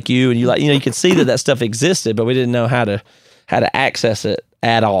 and they like you, and you could see that stuff existed, but we didn't know how to access it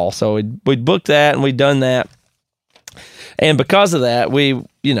at all. So we'd booked that, and we'd done that. And because of that, we'd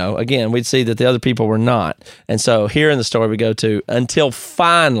see that the other people were not. And so here in the story we go to, until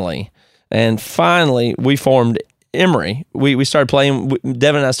finally we formed Emery. We started playing,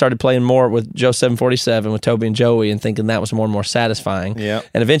 Devin and I started playing more with Joe 747 with Toby and Joey, and thinking that was more and more satisfying. Yeah.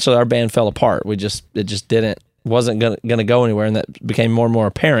 And eventually our band fell apart. It just wasn't gonna go anywhere, and that became more and more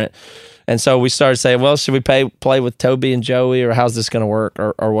apparent. And so we started saying, well, should we play with Toby and Joey, or how's this gonna work,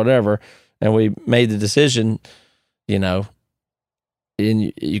 or whatever? And we made the decision, and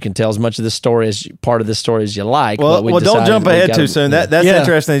you can tell as much of this story as part of this story as you like. Well, don't jump ahead too soon. That's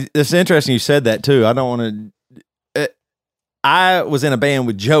interesting. It's interesting you said that too. I don't want to. I was in a band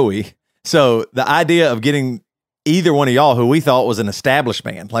with Joey, so the idea of getting either one of y'all, who we thought was an established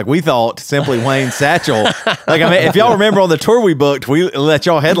band, like we thought Simply Wayne, Satchel, like, I mean, if y'all remember on the tour we booked, we let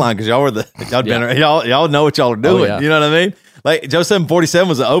y'all headline because y'all were y'all know what y'all are doing. You know what I mean? Like Joe 747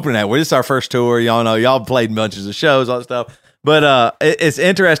 was the opening act. This is our first tour. Y'all know, y'all played bunches of shows, all that stuff. But it's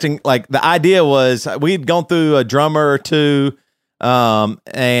interesting. Like, the idea was we'd gone through a drummer or two,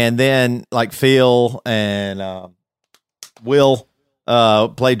 and then like Phil and Will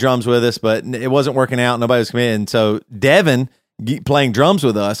played drums with us, but it wasn't working out. Nobody was coming in. So Devin playing drums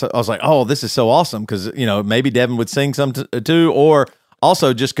with us, I was like, oh, this is so awesome, because maybe Devin would sing some too, or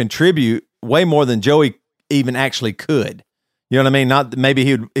also just contribute way more than Joey even actually could. You know what I mean? Not maybe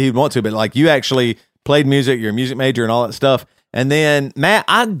he'd want to, but like, you actually played music, you're a music major and all that stuff. And then Matt,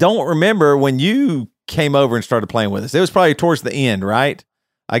 I don't remember when you came over and started playing with us. It was probably towards the end, right?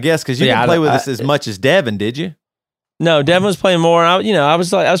 I guess, because you didn't play with us as much as Devin, did you? No, Devin was playing more. I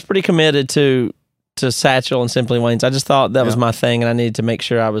was pretty committed to Satchel and Simply Wayne's. I just thought that was my thing, and I needed to make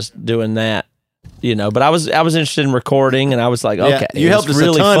sure I was doing that. But I was interested in recording, and I was like, okay, you helped us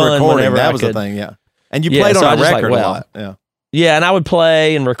really a ton recording. That was the thing, and you played on a record a lot, Yeah, and I would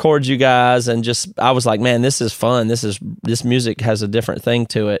play and record you guys, and I was like, man, this is fun. This music has a different thing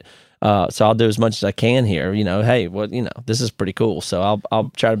to it. So I'll do as much as I can here. Hey, this is pretty cool. So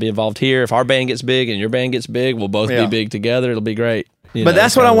I'll try to be involved here. If our band gets big and your band gets big, we'll both be big together. It'll be great. But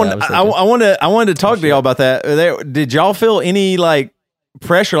that's what I wanted. I wanted to talk to y'all about that. Did y'all feel any like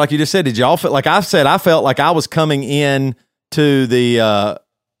pressure, like you just said? Did y'all feel like I felt like I was coming in to the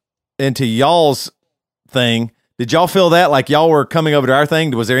into y'all's thing? Did y'all feel that like y'all were coming over to our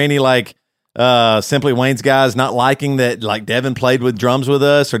thing? Was there any like Simply Wayne's guys not liking that like Devin played with drums with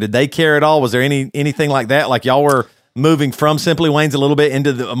us, or did they care at all? Was there anything like that? Like y'all were moving from Simply Wayne's a little bit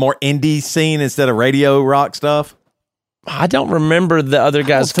into a more indie scene instead of radio rock stuff? I don't remember the other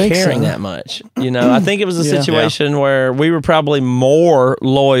guys caring that much. I think it was a situation where we were probably more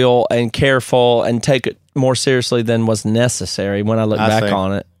loyal and careful and take it more seriously than was necessary when I look back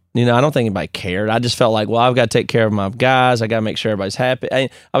on it. I don't think anybody cared. I just felt like, well, I've got to take care of my guys. I got to make sure everybody's happy. I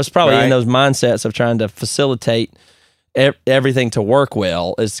was probably in those mindsets of trying to facilitate everything to work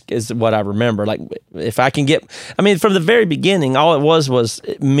well is what I remember. Like, if I can from the very beginning, all it was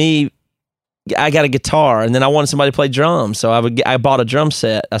me. I got a guitar, and then I wanted somebody to play drums. So I bought a drum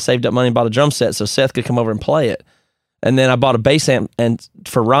set. I saved up money and bought a drum set so Seth could come over and play it. And then I bought a bass amp, and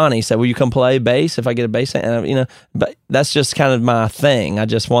for Ronnie, said, will you come play bass if I get a bass amp? And, but that's just kind of my thing. I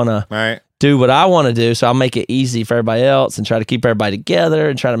just want to do what I want to do, so I'll make it easy for everybody else and try to keep everybody together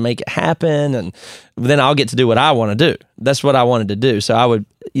and try to make it happen. And then I'll get to do what I want to do. That's what I wanted to do. So I would,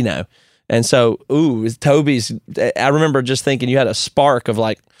 and so, Toby's, I remember just thinking you had a spark of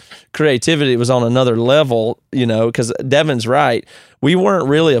like creativity. It was on another level, because Devin's right. We weren't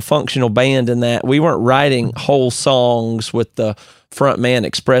really a functional band in that we weren't writing whole songs with the front man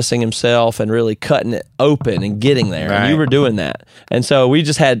expressing himself and really cutting it open and getting there. Right. And you were doing that. And so we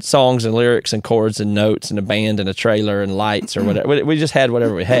just had songs and lyrics and chords and notes and a band and a trailer and lights or whatever. We just had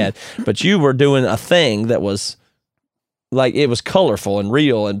whatever we had. But you were doing a thing that was like, it was colorful and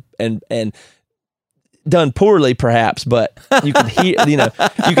real and done poorly perhaps, but you could hear,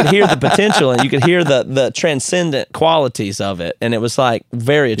 you could hear the potential and you could hear the transcendent qualities of it. And it was like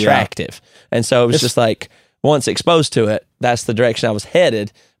very attractive. And so it was just like, once exposed to it, that's the direction I was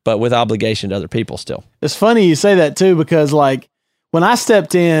headed, but with obligation to other people still. It's funny you say that too, because like when I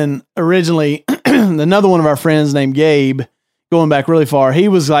stepped in originally, another one of our friends named Gabe, going back really far, he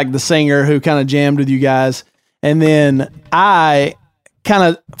was like the singer who kind of jammed with you guys. And then I kind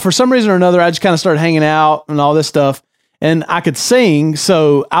of, for some reason or another, I just kind of started hanging out and all this stuff. And I could sing,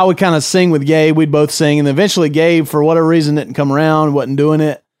 so I would kind of sing with Gabe. We'd both sing, and eventually Gabe, for whatever reason, didn't come around, wasn't doing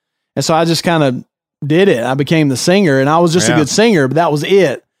it. And so I just kind of did it. I became the singer, and I was just a good singer, but that was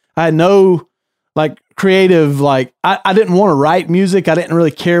it. I had no creative, I didn't want to write music. I didn't really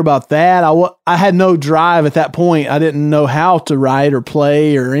care about that. I had no drive at that point. I didn't know how to write or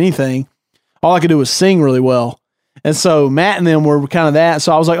play or anything. All I could do was sing really well. And so Matt and them were kind of that.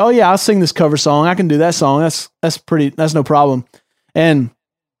 So I was like, oh yeah, I'll sing this cover song. I can do that song. That's no problem.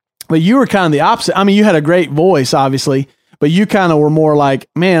 But you were kind of the opposite. I mean, you had a great voice, obviously, but you kind of were more like,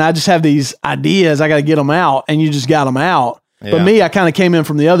 man, I just have these ideas. I got to get them out. And you just got them out. Yeah. But me, I kind of came in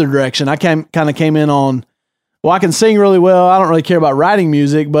from the other direction. I kind of came in on, well, I can sing really well. I don't really care about writing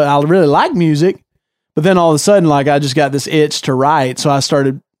music, but I really like music. But then all of a sudden, I just got this itch to write. So I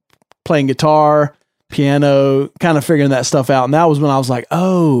started playing guitar, piano, kind of figuring that stuff out. And that was when I was like,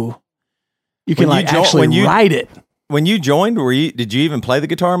 oh, you can actually write it. When you joined, did you even play the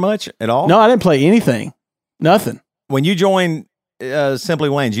guitar much at all? No, I didn't play anything. Nothing. When you joined Simply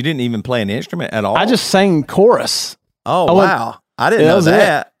Wayne's, you didn't even play an instrument at all? I just sang chorus. Oh, wow. I didn't know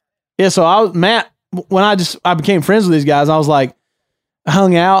that. Yeah, so Matt, when I became friends with these guys, I was like,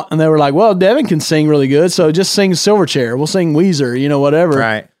 hung out, and they were like, well, Devin can sing really good, so just sing Silverchair. We'll sing Weezer, whatever.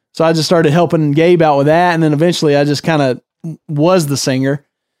 Right. So I just started helping Gabe out with that, and then eventually I just kind of was the singer,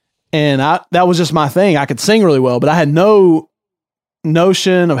 and that was just my thing. I could sing really well, but I had no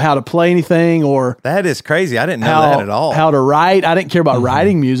notion of how to play anything or... That is crazy. I didn't know that at all. How to write. I didn't care about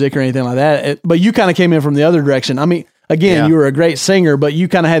writing music or anything like that. But you kind of came in from the other direction. I mean, again, you were a great singer, but you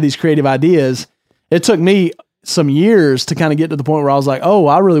kind of had these creative ideas. It took me some years to kind of get to the point where I was like, oh,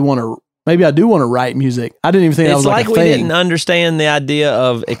 I really want to... Maybe I do want to write music. I didn't even think that was like a thing. It's like we didn't understand the idea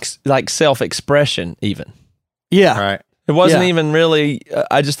of self-expression even. Yeah. Right. It wasn't even really,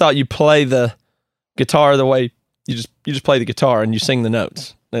 I just thought you play the guitar the way you just play the guitar and you sing the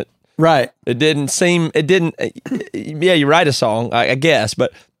notes. Right. You write a song, I guess,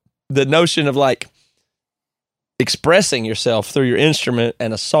 but the notion of expressing yourself through your instrument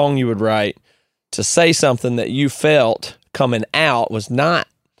and a song you would write to say something that you felt coming out I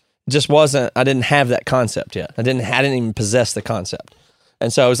didn't have that concept yet. I didn't even possess the concept.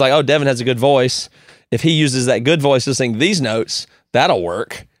 And so I was like, oh, Devin has a good voice. If he uses that good voice to sing these notes, that'll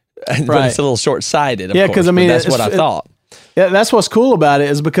work. Right. But it's a little short-sighted, of course. Because that's what I thought. Yeah, that's what's cool about it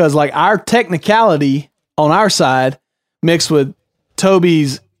is because our technicality on our side mixed with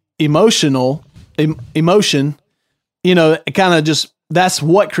Toby's emotion, it kind of just, that's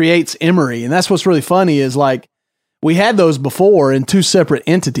what creates Emery. And that's what's really funny is we had those before in two separate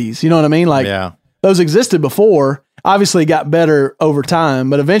entities. You know what I mean? Those existed before, obviously got better over time,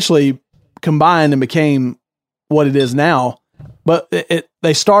 but eventually combined and became what it is now. But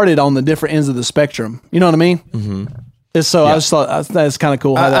they started on the different ends of the spectrum. You know what I mean? Mm-hmm. And so I just thought that's kind of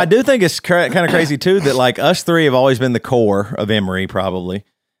cool. I do think it's kind of crazy too that us three have always been the core of Emery probably.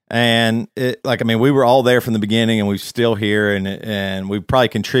 And we were all there from the beginning and we're still here and we probably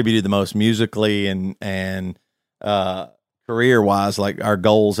contributed the most musically and career wise, our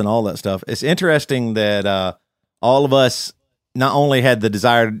goals and all that stuff. It's interesting that all of us not only had the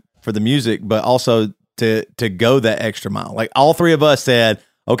desire for the music, but also to go that extra mile. All three of us said,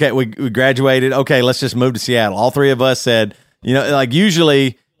 okay, we graduated. Okay, let's just move to Seattle. All three of us said,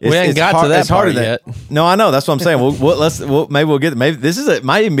 usually we ain't got to that part yet. No, I know. That's what I'm saying. Maybe we'll get. Maybe this is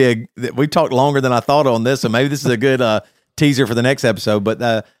might even be we talked longer than I thought on this, so maybe this is a good teaser for the next episode.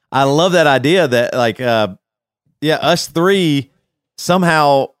 But I love that idea that us three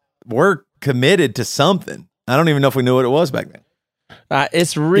somehow were committed to something. I don't even know if we knew what it was back then.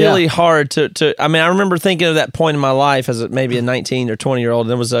 It's really hard to. I mean, I remember thinking of that point in my life as maybe a 19 or 20-year-old.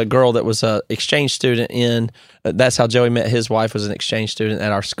 There was a girl that was an exchange student that's how Joey met his wife, was an exchange student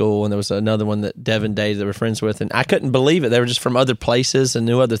at our school. And there was another one that Devin dated that we're friends with. And I couldn't believe it. They were just from other places and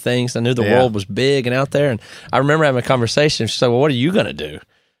knew other things. I knew the world was big and out there. And I remember having a conversation. She said, well, what are you going to do?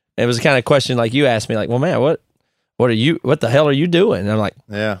 And it was the kind of question like you asked me, well, man, what the hell are you doing? And I'm like,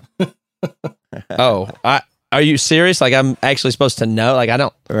 yeah. Are you serious? I'm actually supposed to know? I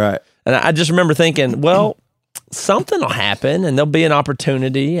don't. Right. And I just remember thinking, well, something will happen and there'll be an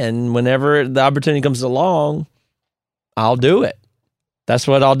opportunity. And whenever the opportunity comes along, I'll do it. That's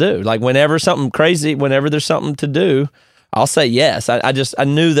what I'll do. Whenever there's something to do, I'll say yes. I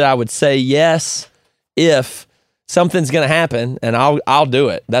knew that I would say yes if something's going to happen and I'll do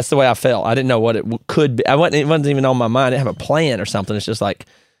it. That's the way I felt. I didn't know what it could be. It wasn't even on my mind. I didn't have a plan or something. It's just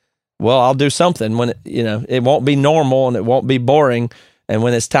well, I'll do something when it won't be normal and it won't be boring. And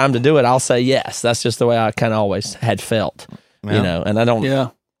when it's time to do it, I'll say yes. That's just the way I kind of always had felt, and I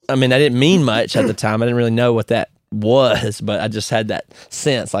don't, I mean, I didn't mean much at the time. I didn't really know what that was, but I just had that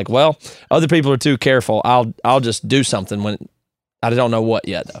sense like, well, other people are too careful. I'll just do something when I don't know what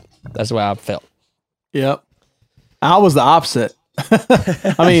yet, though. That's the way I felt. Yep. I was the opposite.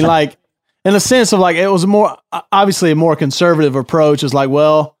 I mean, like, in the sense of like, it was obviously a more conservative approach. It's like,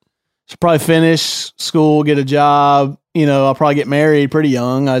 well, should probably finish school, get a job. I'll probably get married pretty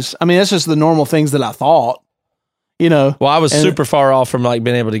young. That's just the normal things that I thought. Well, I was super far off from like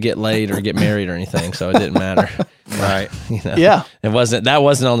being able to get laid or get married or anything, so it didn't matter. Right. Yeah. That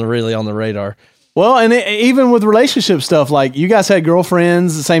wasn't really on the radar. Well, and even with relationship stuff, like you guys had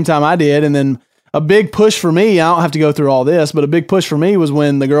girlfriends the same time I did, and then a big push for me, I don't have to go through all this, but a big push for me was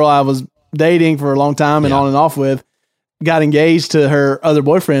when the girl I was dating for a long time and on and off with got engaged to her other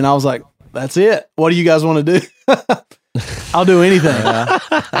boyfriend. I was like, that's it. What do you guys want to do? I'll do anything.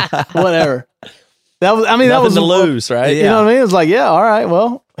 Whatever. That was Nothing to lose, right? You know what I mean? It was like, yeah, all right,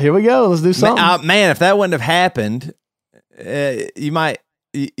 well, here we go. Let's do something. Man, if that wouldn't have happened, you probably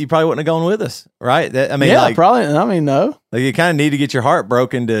wouldn't have gone with us, right? Probably. No. Like you kind of need to get your heart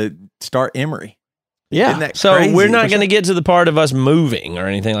broken to start Emery. Yeah. Isn't that so crazy? We're not going to get to the part of us moving or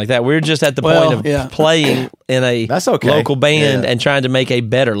anything like that. We're just at the point of playing in a local band and trying to make a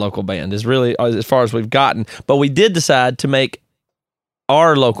better local band is really as far as we've gotten. But we did decide to make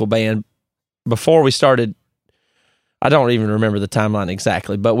our local band before we started. I don't even remember the timeline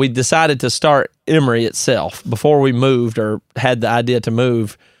exactly, but we decided to start Emery itself before we moved or had the idea to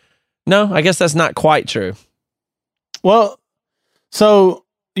move. No, I guess that's not quite true. Well, so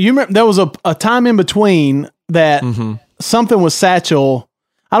you remember there was a time in between that something was Satchel.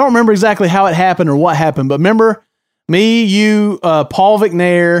 I don't remember exactly how it happened or what happened, but remember me, you, Paul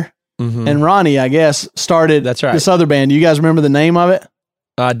McNair, and Ronnie, I guess, started this other band. Do you guys remember the name of it?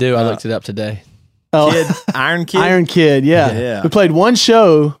 I do. I looked it up today. Iron Kid? Iron Kid, yeah. We played one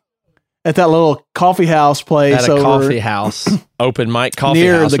show at that little coffee house place. At a coffee house, open mic coffee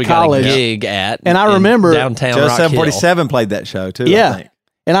near house. The we college. got a gig at. And I remember downtown Joe Rock 747 played that show too. Yeah. I think.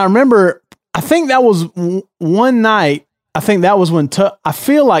 And I remember, I think that was one night. I think that was when I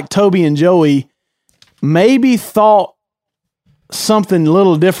feel like Toby and Joey maybe thought something a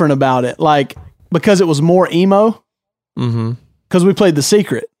little different about it. Like, because it was more emo. Because we played The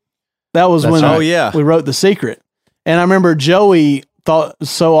Secret. That was when we wrote The Secret. And I remember Joey thought it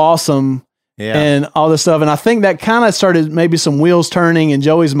was so awesome and all this stuff. And I think that kind of started maybe some wheels turning in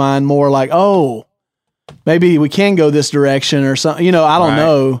Joey's mind more like, oh, maybe we can go this direction or something. I don't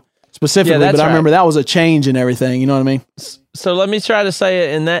know specifically, but I remember that was a change in everything. You know what I mean? So let me try to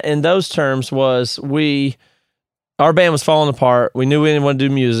say it in those terms was our band was falling apart. We knew we didn't want to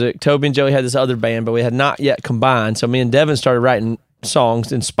do music. Toby and Joey had this other band, but we had not yet combined. So me and Devin started writing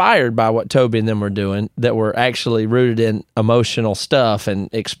songs inspired by what Toby and them were doing that were actually rooted in emotional stuff and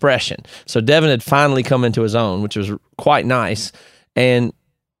expression. So Devin had finally come into his own, which was quite nice. And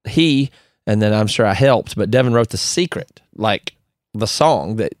then I'm sure I helped, but Devin wrote The Secret, like the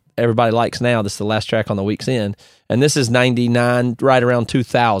song that everybody likes now. This is the last track on The Week's End. And this is 99, right around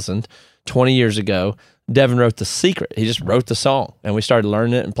 2000, 20 years ago. Devin wrote The Secret. He just wrote the song, and we started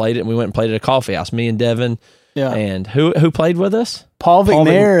learning it and played it, and we went and played it at a coffee house. Me and Devin, and who played with us? Paul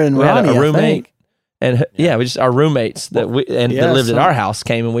McNair and Ronnie, a roommate, I think. And we just our roommates that lived at our house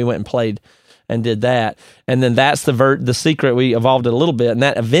came, and we went and played and did that. And then that's The Secret. We evolved it a little bit, and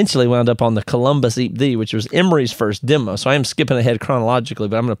that eventually wound up on the Columbus EP, which was Emery's first demo. So I am skipping ahead chronologically,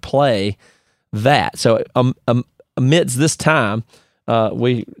 but I'm going to play that. So amidst this time,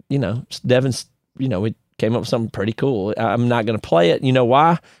 Devin's, we came up with something pretty cool. I'm not going to play it. You know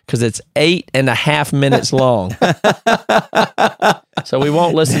why? Because it's 8.5 minutes long. So we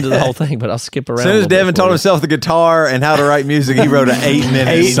won't listen to the whole thing, but I'll skip around. As soon as Devin told himself the guitar and how to write music, he wrote an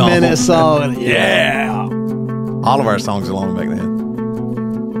 8-minute song. 8-minute song. Yeah. All of our songs are long back then.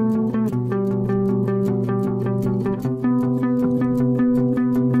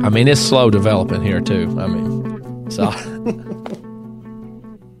 I mean, it's slow developing here too. I mean, so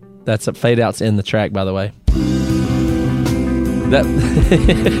that's a fade outs in the track, by the way.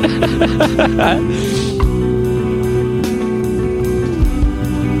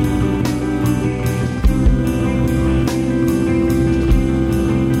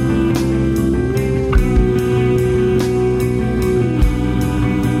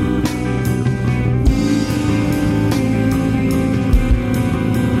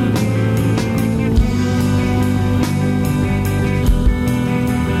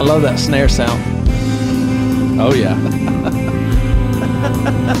 I love that snare sound. Oh, yeah.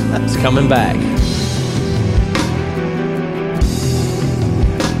 It's coming back.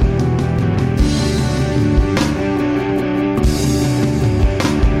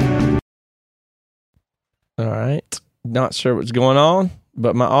 All right. Not sure what's going on,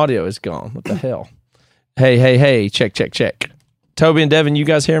 but my audio is gone. What the hell? Hey. Check. Toby and Devin, you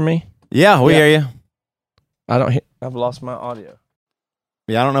guys hear me? Yeah, we hear you. I've lost my audio.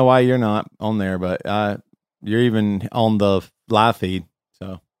 Yeah, I don't know why you're not on there, but you're even on the live feed.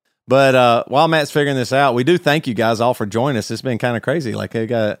 So, but while Matt's figuring this out, we do thank you guys all for joining us. It's been kind of crazy. Like, I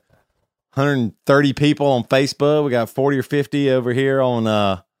got 130 people on Facebook. We got 40 or 50 over here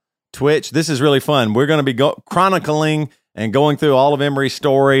on Twitch. This is really fun. We're going to be chronicling and going through all of Emery's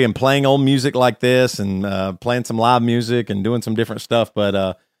story and playing old music like this and playing some live music and doing some different stuff.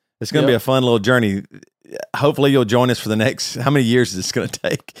 But it's going to be a fun little journey. Hopefully you'll join us for the next, how many years is this going to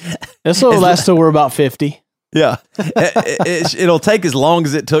take? This will last till we're about 50. Yeah. It'll take as long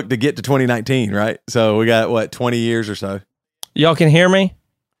as it took to get to 2019, right? So we got, 20 years or so. Y'all can hear me?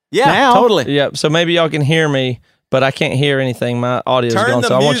 Yeah, now. Totally. Yeah, so maybe y'all can hear me, but I can't hear anything. My audio's gone,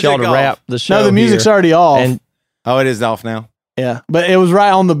 so I want y'all to wrap the show. No, the music's already off. It is off now? Yeah, but it was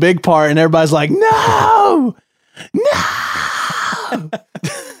right on the big part, and everybody's like, no!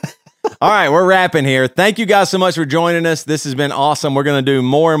 All right, we're wrapping here. Thank you guys so much for joining us. This has been awesome. We're going to do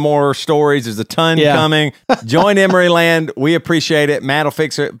more and more stories. There's a ton coming. Join Emery Land. We appreciate it. Matt will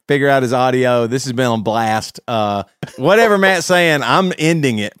figure out his audio. This has been a blast. Whatever Matt's saying, I'm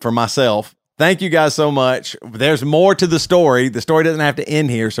ending it for myself. Thank you guys so much. There's more to the story. The story doesn't have to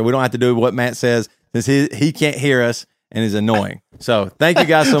end here, so we don't have to do what Matt says since he can't hear us and is annoying. So thank you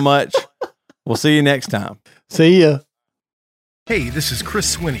guys so much. We'll see you next time. See ya. Hey, this is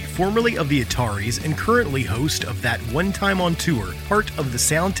Chris Swinney, formerly of the Ataris and currently host of That One Time on Tour, part of the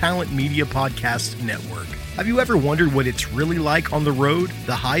Sound Talent Media Podcast Network. Have you ever wondered what it's really like on the road?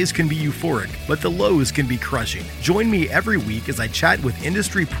 The highs can be euphoric, but the lows can be crushing. Join me every week as I chat with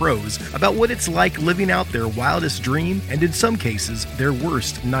industry pros about what it's like living out their wildest dream and, in some cases, their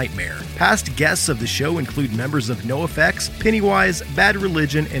worst nightmare. Past guests of the show include members of NoFX, Pennywise, Bad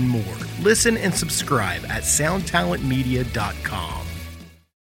Religion, and more. Listen and subscribe at soundtalentmedia.com.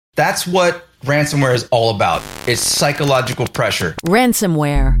 That's what ransomware is all about. It's psychological pressure.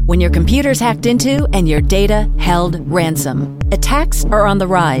 Ransomware, when your computer's hacked into and your data held ransom. Attacks are on the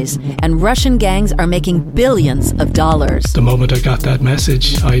rise, and Russian gangs are making billions of dollars. The moment I got that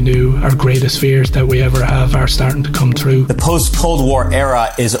message, I knew our greatest fears that we ever have are starting to come true. The post-Cold War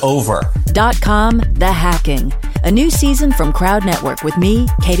era is over. .com, The Hacking. A new season from Crowd Network with me,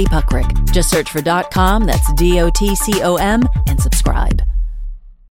 Katie Puckrick. Just search for .com, that's DOTCOM, and subscribe.